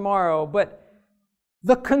more tomorrow, but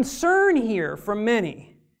the concern here for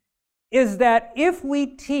many is that if we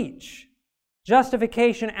teach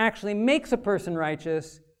justification actually makes a person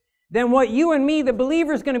righteous, then what you and me, the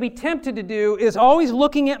believer, is going to be tempted to do is always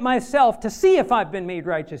looking at myself to see if I've been made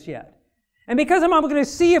righteous yet. And because I'm not going to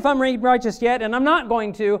see if I'm made righteous yet, and I'm not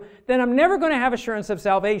going to, then I'm never going to have assurance of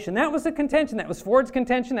salvation. That was the contention. That was Ford's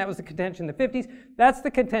contention. That was the contention in the 50s. That's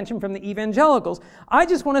the contention from the evangelicals. I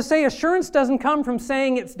just want to say assurance doesn't come from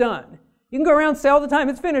saying it's done. You can go around and say all the time,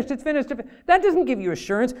 it's finished, it's finished. That doesn't give you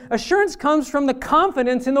assurance. Assurance comes from the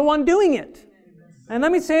confidence in the one doing it. And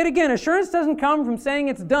let me say it again. Assurance doesn't come from saying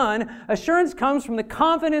it's done. Assurance comes from the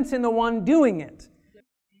confidence in the one doing it.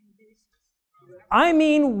 I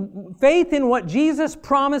mean faith in what Jesus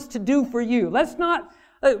promised to do for you. Let's not,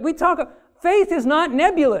 faith is not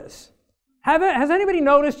nebulous. Has anybody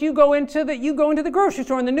noticed you go into the grocery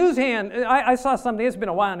store in the news hand? I saw something, it's been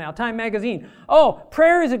a while now, Time magazine. Oh,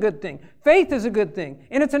 prayer is a good thing. Faith is a good thing.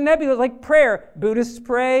 And it's a nebulous, like prayer. Buddhists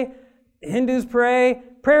pray, Hindus pray.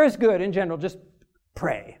 Prayer is good in general, just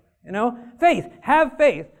pray. Faith, have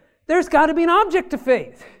faith. There's got to be an object to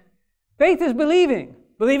faith. Faith is believing.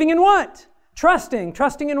 Believing in what? Trusting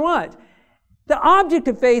in what? The object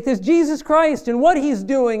of faith is Jesus Christ and what He's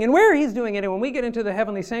doing and where He's doing it. And when we get into the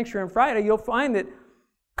heavenly sanctuary on Friday, you'll find that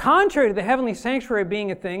contrary to the heavenly sanctuary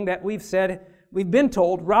being a thing that we've been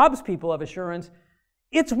told robs people of assurance,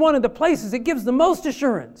 it's one of the places that gives the most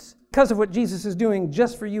assurance because of what Jesus is doing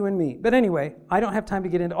just for you and me. But anyway, I don't have time to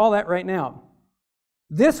get into all that right now.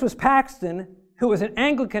 This was Paxton, who was an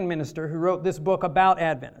Anglican minister who wrote this book about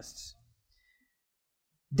Adventists.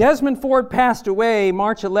 Desmond Ford passed away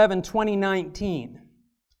March 11, 2019.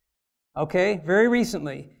 Okay, very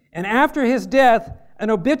recently. And after his death, an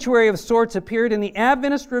obituary of sorts appeared in the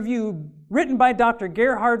Adventist Review written by Dr.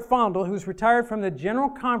 Gerhard Fondel, who's retired from the General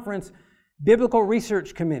Conference Biblical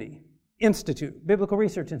Research Institute.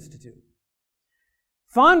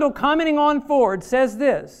 Fondel, commenting on Ford, says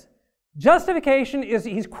this: justification is,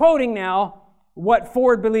 he's quoting now what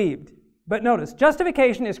Ford believed. But notice,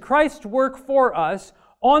 justification is Christ's work for us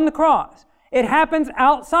on the cross. It happens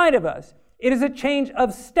outside of us. It is a change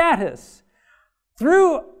of status.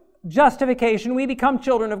 Through justification, we become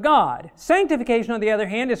children of God. Sanctification, on the other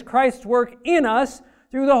hand, is Christ's work in us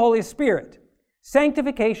through the Holy Spirit.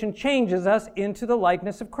 Sanctification changes us into the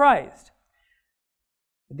likeness of Christ.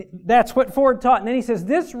 That's what Ford taught. And then he says,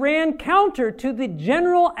 this ran counter to the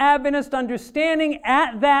general Adventist understanding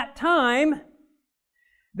at that time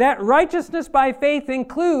that righteousness by faith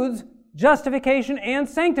includes justification and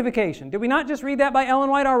sanctification. Did we not just read that by Ellen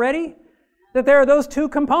White already? That there are those two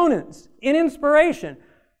components in inspiration.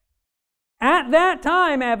 At that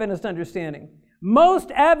time, Adventist understanding.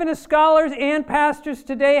 Most Adventist scholars and pastors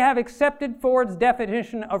today have accepted Ford's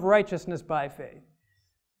definition of righteousness by faith.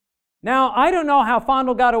 Now, I don't know how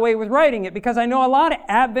Fondel got away with writing it, because I know a lot of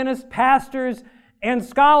Adventist pastors and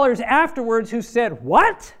scholars afterwards who said,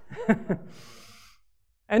 what?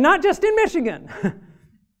 And not just in Michigan.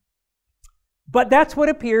 But that's what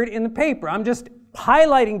appeared in the paper. I'm just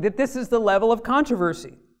highlighting that this is the level of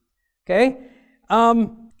controversy. Okay?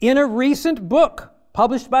 In a recent book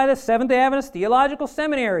published by the Seventh-day Adventist Theological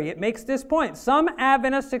Seminary, it makes this point. Some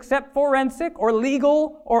Adventists accept forensic or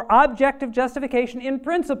legal or objective justification in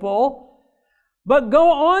principle, but go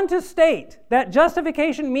on to state that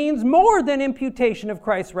justification means more than imputation of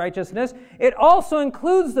Christ's righteousness. It also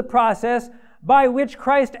includes the process by which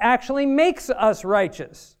Christ actually makes us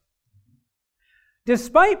righteous.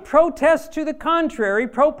 Despite protests to the contrary,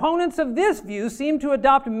 proponents of this view seem to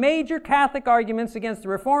adopt major Catholic arguments against the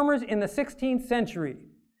Reformers in the 16th century.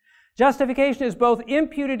 Justification is both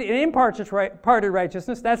imputed and imparted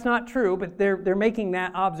righteousness. That's not true, but they're making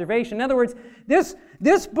that observation. In other words,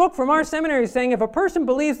 this book from our seminary is saying if a person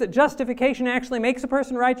believes that justification actually makes a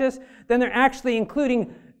person righteous, then they're actually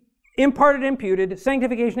including imparted, imputed,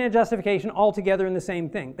 sanctification, and justification all together in the same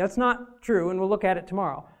thing. That's not true, and we'll look at it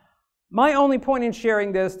tomorrow. My only point in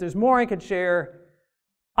sharing this, there's more I could share.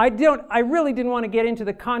 I really didn't want to get into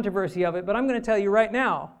the controversy of it, but I'm going to tell you right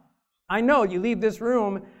now. I know you leave this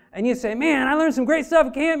room and you say, man, I learned some great stuff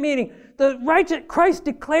at camp meeting. Christ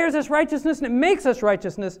declares us righteousness and it makes us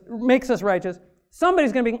righteous.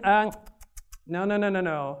 Somebody's going to be,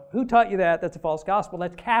 no. Who taught you that? That's a false gospel.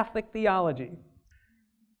 That's Catholic theology.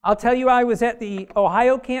 I'll tell you, I was at the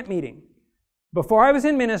Ohio camp meeting. Before I was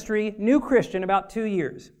in ministry, new Christian, about 2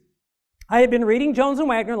 years. I had been reading Jones and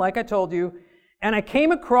Wagner, like I told you, and I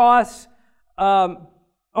came across,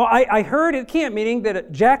 I heard at camp meeting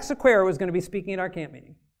that Jack Sequeira was going to be speaking at our camp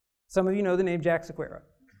meeting. Some of you know the name Jack Sequeira.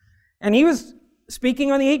 And he was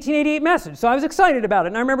speaking on the 1888 message, so I was excited about it.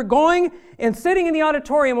 And I remember going and sitting in the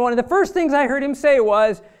auditorium, and one of the first things I heard him say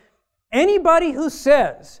was, anybody who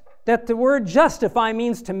says that the word justify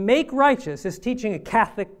means to make righteous is teaching a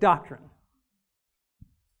Catholic doctrine.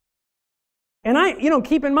 And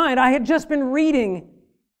keep in mind, I had just been reading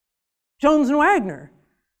Jones and Wagner.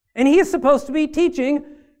 And he is supposed to be teaching,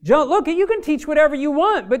 look, you can teach whatever you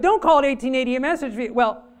want, but don't call it 1888 message.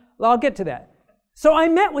 Well, I'll get to that. So I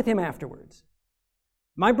met with him afterwards.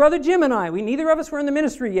 My brother Jim and I, neither of us were in the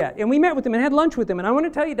ministry yet, and we met with him and had lunch with him. And I want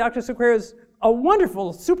to tell you, Dr. Sequeira is a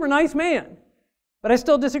wonderful, super nice man, but I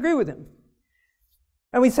still disagree with him.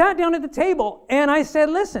 And we sat down at the table, and I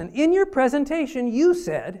said, listen, in your presentation, you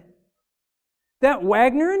said that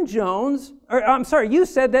Wagner and Jones, you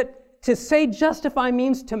said that to say justify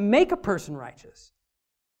means to make a person righteous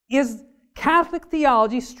is Catholic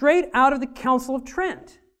theology straight out of the Council of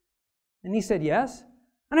Trent. And he said, yes.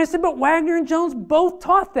 And I said, but Wagner and Jones both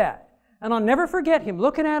taught that. And I'll never forget him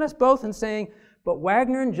looking at us both and saying, but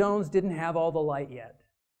Wagner and Jones didn't have all the light yet.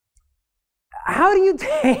 How do you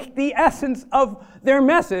take the essence of their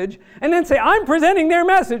message and then say, I'm presenting their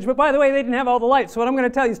message, but by the way, they didn't have all the light. So what I'm going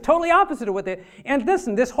to tell you is totally opposite of what they... And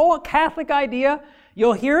listen, this whole Catholic idea,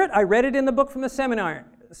 you'll hear it. I read it in the book from the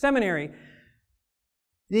seminary.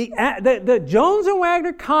 The Jones and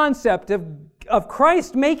Wagner concept of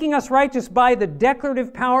Christ making us righteous by the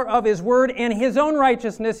declarative power of His Word and His own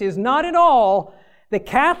righteousness is not at all the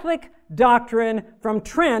Catholic doctrine from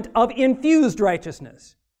Trent of infused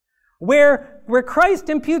righteousness. Where Christ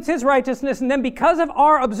imputes His righteousness, and then because of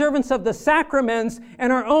our observance of the sacraments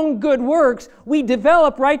and our own good works, we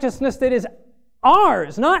develop righteousness that is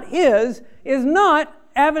ours, not His, is not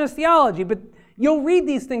Adventist theology. But you'll read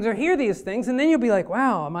these things or hear these things, and then you'll be like,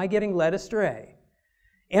 wow, am I getting led astray?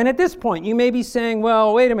 And at this point, you may be saying,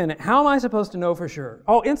 well, wait a minute, how am I supposed to know for sure?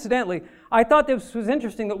 Oh, incidentally, I thought this was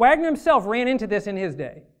interesting that Wagner himself ran into this in his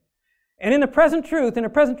day. And in a Present Truth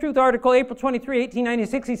article, April 23,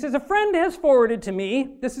 1896, he says, a friend has forwarded to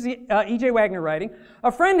me, this is E.J. Wagner writing,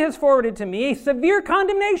 a friend has forwarded to me a severe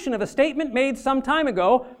condemnation of a statement made some time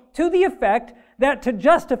ago to the effect that to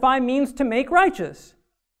justify means to make righteous.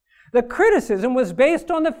 The criticism was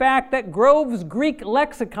based on the fact that Grove's Greek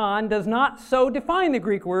lexicon does not so define the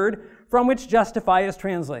Greek word from which justify is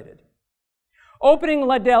translated. Opening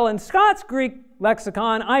Liddell and Scott's Greek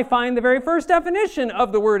lexicon, I find the very first definition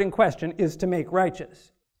of the word in question is to make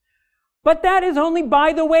righteous. But that is only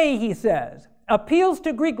by the way, he says. Appeals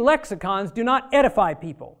to Greek lexicons do not edify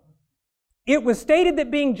people. It was stated that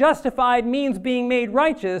being justified means being made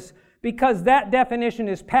righteous because that definition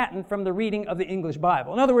is patent from the reading of the English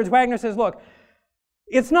Bible. In other words, Wagner says, look,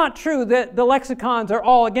 it's not true that the lexicons are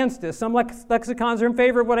all against this. Some lexicons are in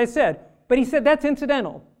favor of what I said. But he said that's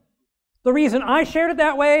incidental. The reason I shared it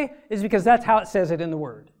that way is because that's how it says it in the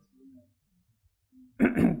Word.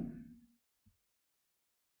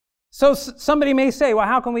 So somebody may say, well,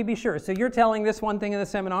 how can we be sure? So you're telling this one thing in the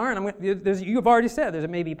seminar, and you've already said there's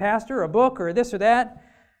maybe a pastor or a book or this or that.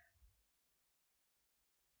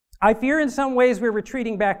 I fear in some ways we're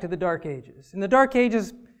retreating back to the Dark Ages. In the Dark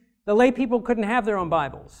Ages, the lay people couldn't have their own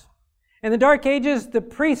Bibles. In the Dark Ages, the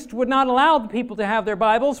priest would not allow the people to have their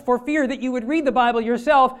Bibles for fear that you would read the Bible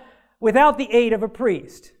yourself without the aid of a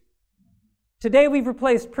priest. Today we've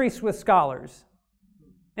replaced priests with scholars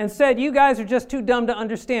and said, you guys are just too dumb to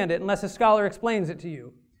understand it unless a scholar explains it to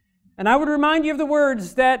you. And I would remind you of the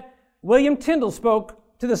words that William Tyndale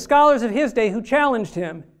spoke to the scholars of his day who challenged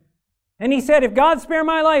him. And he said, if God spare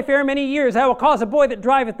my life ere many years, I will cause a boy that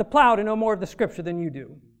driveth the plow to know more of the Scripture than you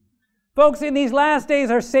do. Folks, in these last days,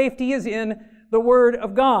 our safety is in the Word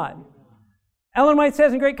of God. Ellen White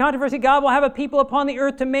says in Great Controversy, God will have a people upon the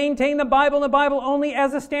earth to maintain the Bible and the Bible only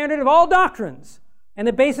as a standard of all doctrines and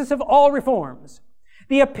the basis of all reforms.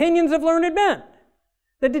 The opinions of learned men,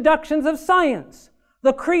 the deductions of science,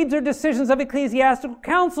 the creeds or decisions of ecclesiastical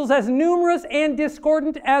councils, as numerous and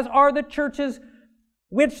discordant as are the churches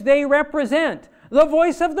which they represent, the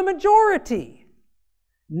voice of the majority.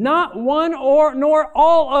 Not one nor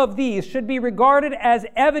all of these should be regarded as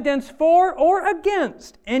evidence for or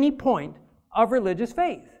against any point of religious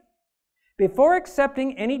faith. Before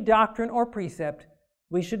accepting any doctrine or precept,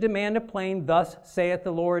 we should demand a plain, thus saith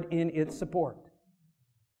the Lord, in its support.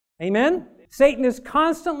 Amen? Satan is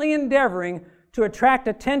constantly endeavoring to attract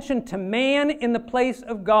attention to man in the place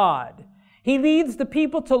of God. He leads the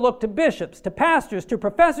people to look to bishops, to pastors, to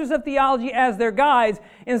professors of theology as their guides,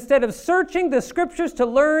 instead of searching the Scriptures to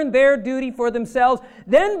learn their duty for themselves.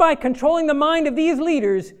 Then, by controlling the mind of these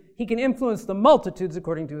leaders, he can influence the multitudes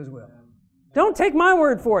according to his will. Don't take my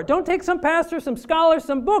word for it. Don't take some pastor, some scholar,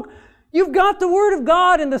 some book. You've got the Word of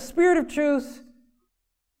God and the Spirit of truth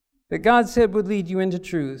that God said would lead you into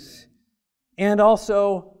truth. And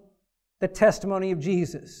also the testimony of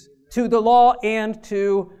Jesus, to the law and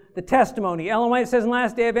to the testimony. Ellen White says in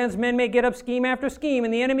Last Day Events, men may get up scheme after scheme,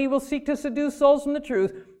 and the enemy will seek to seduce souls from the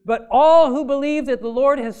truth, but all who believe that the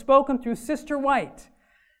Lord has spoken through Sister White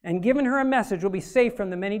and given her a message will be safe from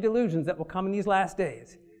the many delusions that will come in these last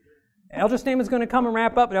days. Elder Stateman's going to come and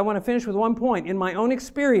wrap up, but I want to finish with one point. In my own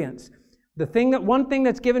experience, one thing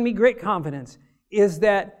that's given me great confidence is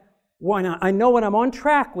that when I know when I'm on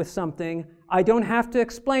track with something, I don't have to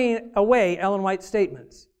explain away Ellen White's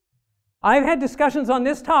statements. I've had discussions on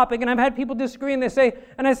this topic, and I've had people disagree, and I say,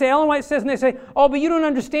 Ellen White says, and they say, oh, but you don't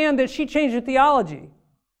understand that she changed her theology.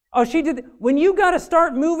 Oh, she did. When you got to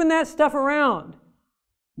start moving that stuff around,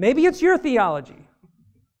 maybe it's your theology.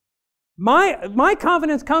 My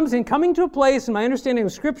confidence comes in coming to a place in my understanding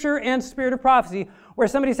of Scripture and spirit of prophecy where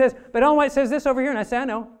somebody says, but Ellen White says this over here, and I say, I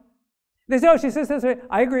know. They say, oh, she says this.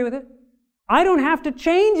 I agree with it. I don't have to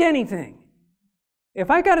change anything. If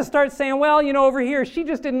I got to start saying, well, over here, she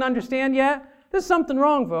just didn't understand yet, there's something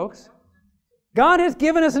wrong, folks. God has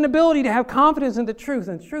given us an ability to have confidence in the truth,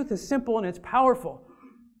 and truth is simple and it's powerful.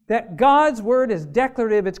 That God's Word is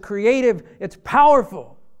declarative, it's creative, it's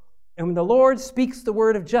powerful. And when the Lord speaks the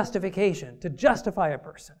word of justification, to justify a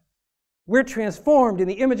person, we're transformed in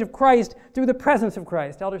the image of Christ through the presence of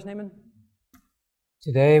Christ. Elder Stateman?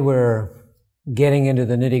 Today we're getting into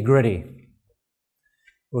the nitty-gritty.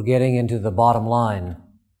 We're getting into the bottom line.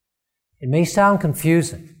 It may sound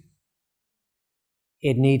confusing.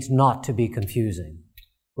 It needs not to be confusing.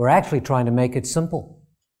 We're actually trying to make it simple.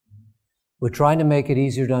 We're trying to make it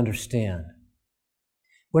easier to understand.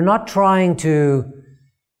 We're not trying to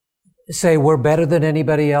say we're better than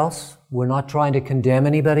anybody else. We're not trying to condemn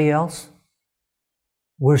anybody else.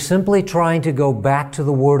 We're simply trying to go back to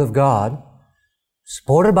the Word of God,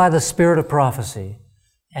 supported by the Spirit of prophecy,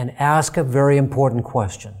 and ask a very important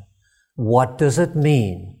question. What does it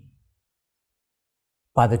mean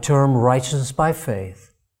by the term righteousness by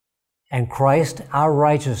faith? And Christ, our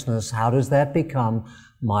righteousness, how does that become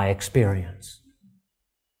my experience?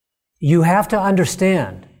 You have to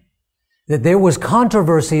understand that there was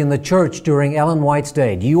controversy in the church during Ellen White's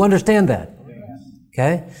day. Do you understand that?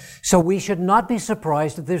 Okay? So we should not be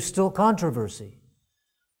surprised that there's still controversy.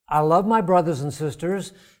 I love my brothers and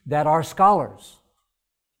sisters that are scholars,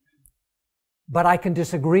 but I can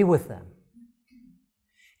disagree with them.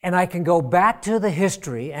 And I can go back to the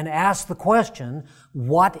history and ask the question,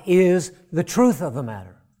 what is the truth of the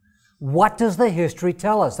matter? What does the history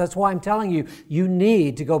tell us? That's why I'm telling you, you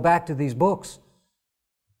need to go back to these books.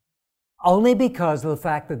 Only because of the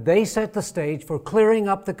fact that they set the stage for clearing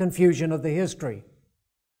up the confusion of the history.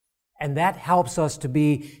 And that helps us to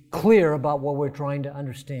be clear about what we're trying to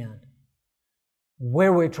understand,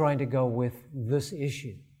 where we're trying to go with this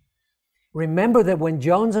issue. Remember that when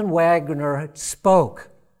Jones and Wagner spoke,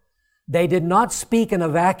 they did not speak in a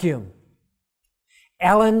vacuum.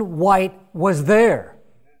 Ellen White was there.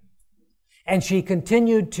 And she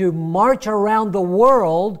continued to march around the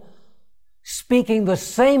world speaking the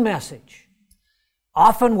same message,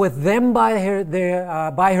 often with them by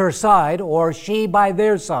her side, or she by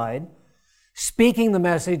their side, speaking the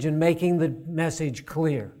message and making the message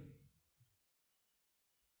clear.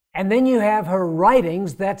 And then you have her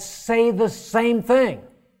writings that say the same thing.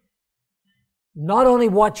 Not only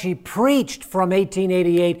what she preached from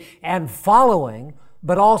 1888 and following,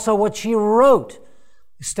 but also what she wrote.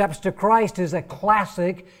 Steps to Christ is a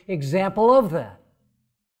classic example of that.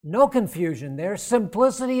 No confusion there.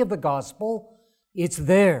 Simplicity of the gospel, it's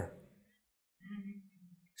there.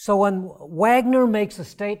 So when Wagner makes a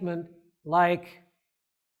statement like,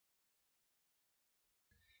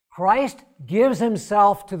 Christ gives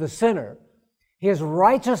himself to the sinner, his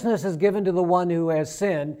righteousness is given to the one who has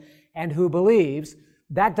sinned and who believes,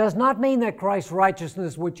 that does not mean that Christ's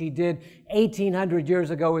righteousness, which he did 1,800 years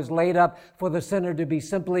ago, is laid up for the sinner to be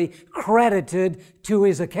simply credited to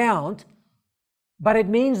his account. But it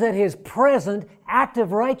means that his present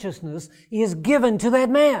active righteousness is given to that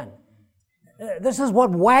man. This is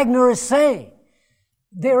what Wagner is saying.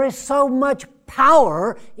 There is so much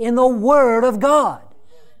power in the Word of God.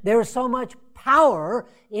 There is so much power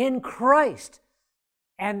in Christ.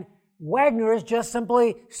 And Wagner is just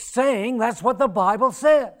simply saying that's what the Bible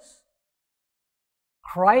says.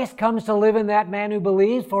 Christ comes to live in that man who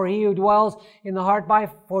believes, for he dwells in the heart by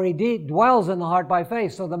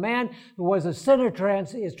faith. So the man who was a sinner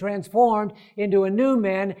is transformed into a new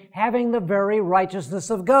man, having the very righteousness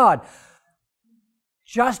of God.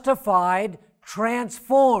 Justified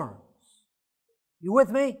transforms. You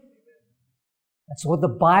with me? That's what the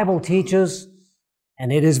Bible teaches,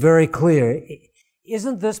 and it is very clear.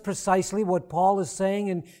 Isn't this precisely what Paul is saying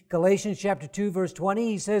in Galatians chapter 2, verse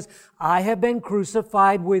 20? He says, I have been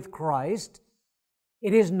crucified with Christ.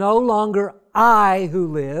 It is no longer I who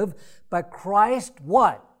live, but Christ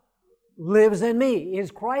what? Lives in me.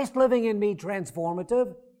 Is Christ living in me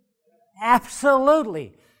transformative?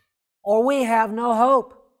 Absolutely. Or we have no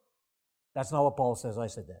hope. That's not what Paul says. I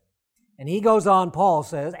said that. And he goes on, Paul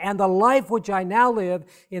says, and the life which I now live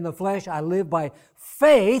in the flesh, I live by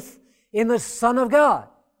faith in the Son of God,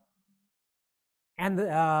 and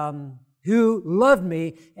who loved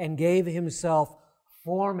me and gave himself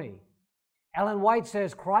for me. Ellen White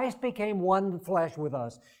says, Christ became one flesh with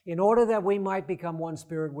us in order that we might become one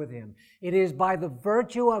spirit with him. It is by the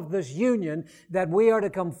virtue of this union that we are to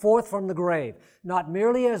come forth from the grave, not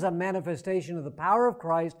merely as a manifestation of the power of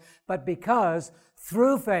Christ, but because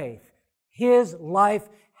through faith, his life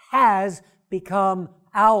has become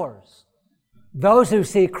ours. Those who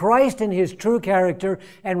see Christ in his true character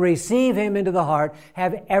and receive him into the heart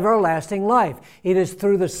have everlasting life. It is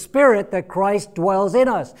through the Spirit that Christ dwells in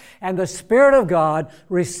us. And the Spirit of God,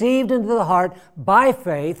 received into the heart by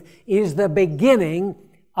faith, is the beginning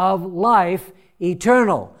of life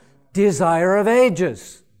eternal, desire of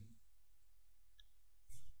ages.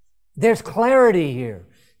 There's clarity here.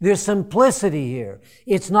 There's simplicity here.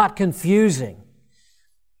 It's not confusing.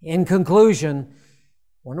 In conclusion,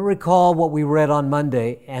 I want to recall what we read on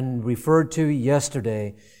Monday and referred to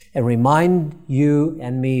yesterday and remind you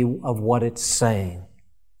and me of what it's saying.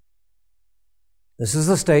 This is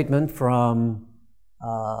a statement from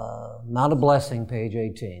Mount of Blessing, page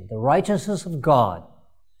 18. The righteousness of God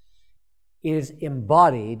is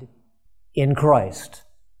embodied in Christ.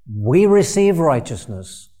 We receive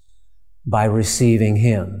righteousness by receiving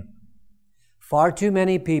him. Far too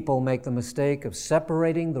many people make the mistake of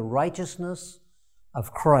separating the righteousness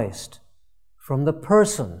of Christ from the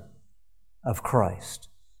person of Christ,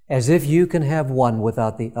 as if you can have one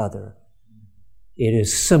without the other. It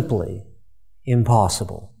is simply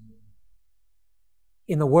impossible.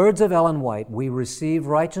 In the words of Ellen White, we receive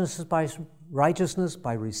righteousness by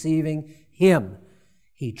receiving him.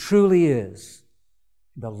 He truly is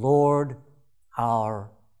the Lord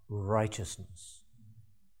our righteousness.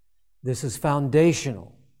 This is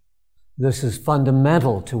foundational. This is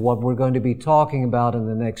fundamental to what we're going to be talking about in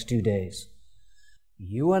the next 2 days.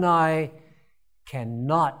 You and I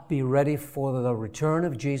cannot be ready for the return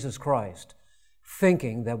of Jesus Christ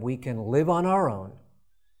thinking that we can live on our own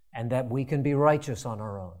and that we can be righteous on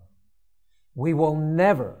our own. We will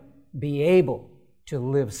never be able to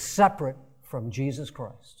live separate from Jesus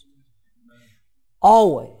Christ.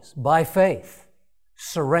 Always, by faith,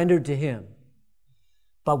 surrendered to him.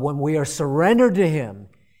 But when we are surrendered to him,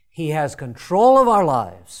 he has control of our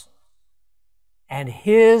lives, and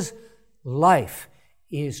his life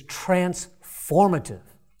is transformative,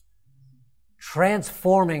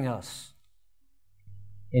 transforming us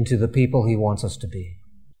into the people he wants us to be.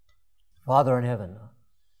 Father in heaven,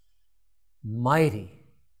 mighty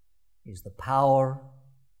is the power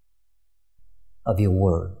of your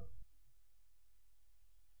word.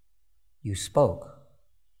 You spoke,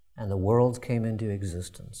 and the worlds came into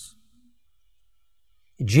existence.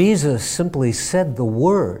 Jesus simply said the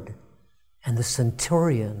word, and the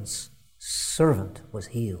centurion's servant was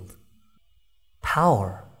healed.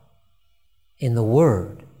 Power in the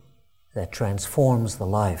word that transforms the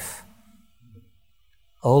life.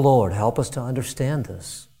 Oh Lord, help us to understand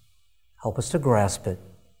this. Help us to grasp it.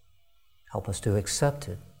 Help us to accept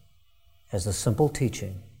it as the simple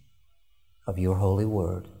teaching of your holy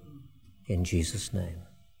word. In Jesus' name,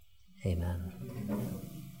 amen.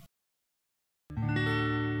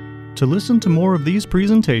 To listen to more of these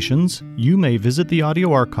presentations, you may visit the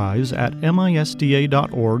audio archives at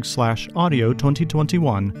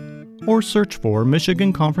misda.org/audio2021 or search for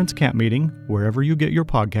Michigan Conference Camp Meeting wherever you get your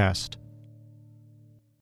podcast.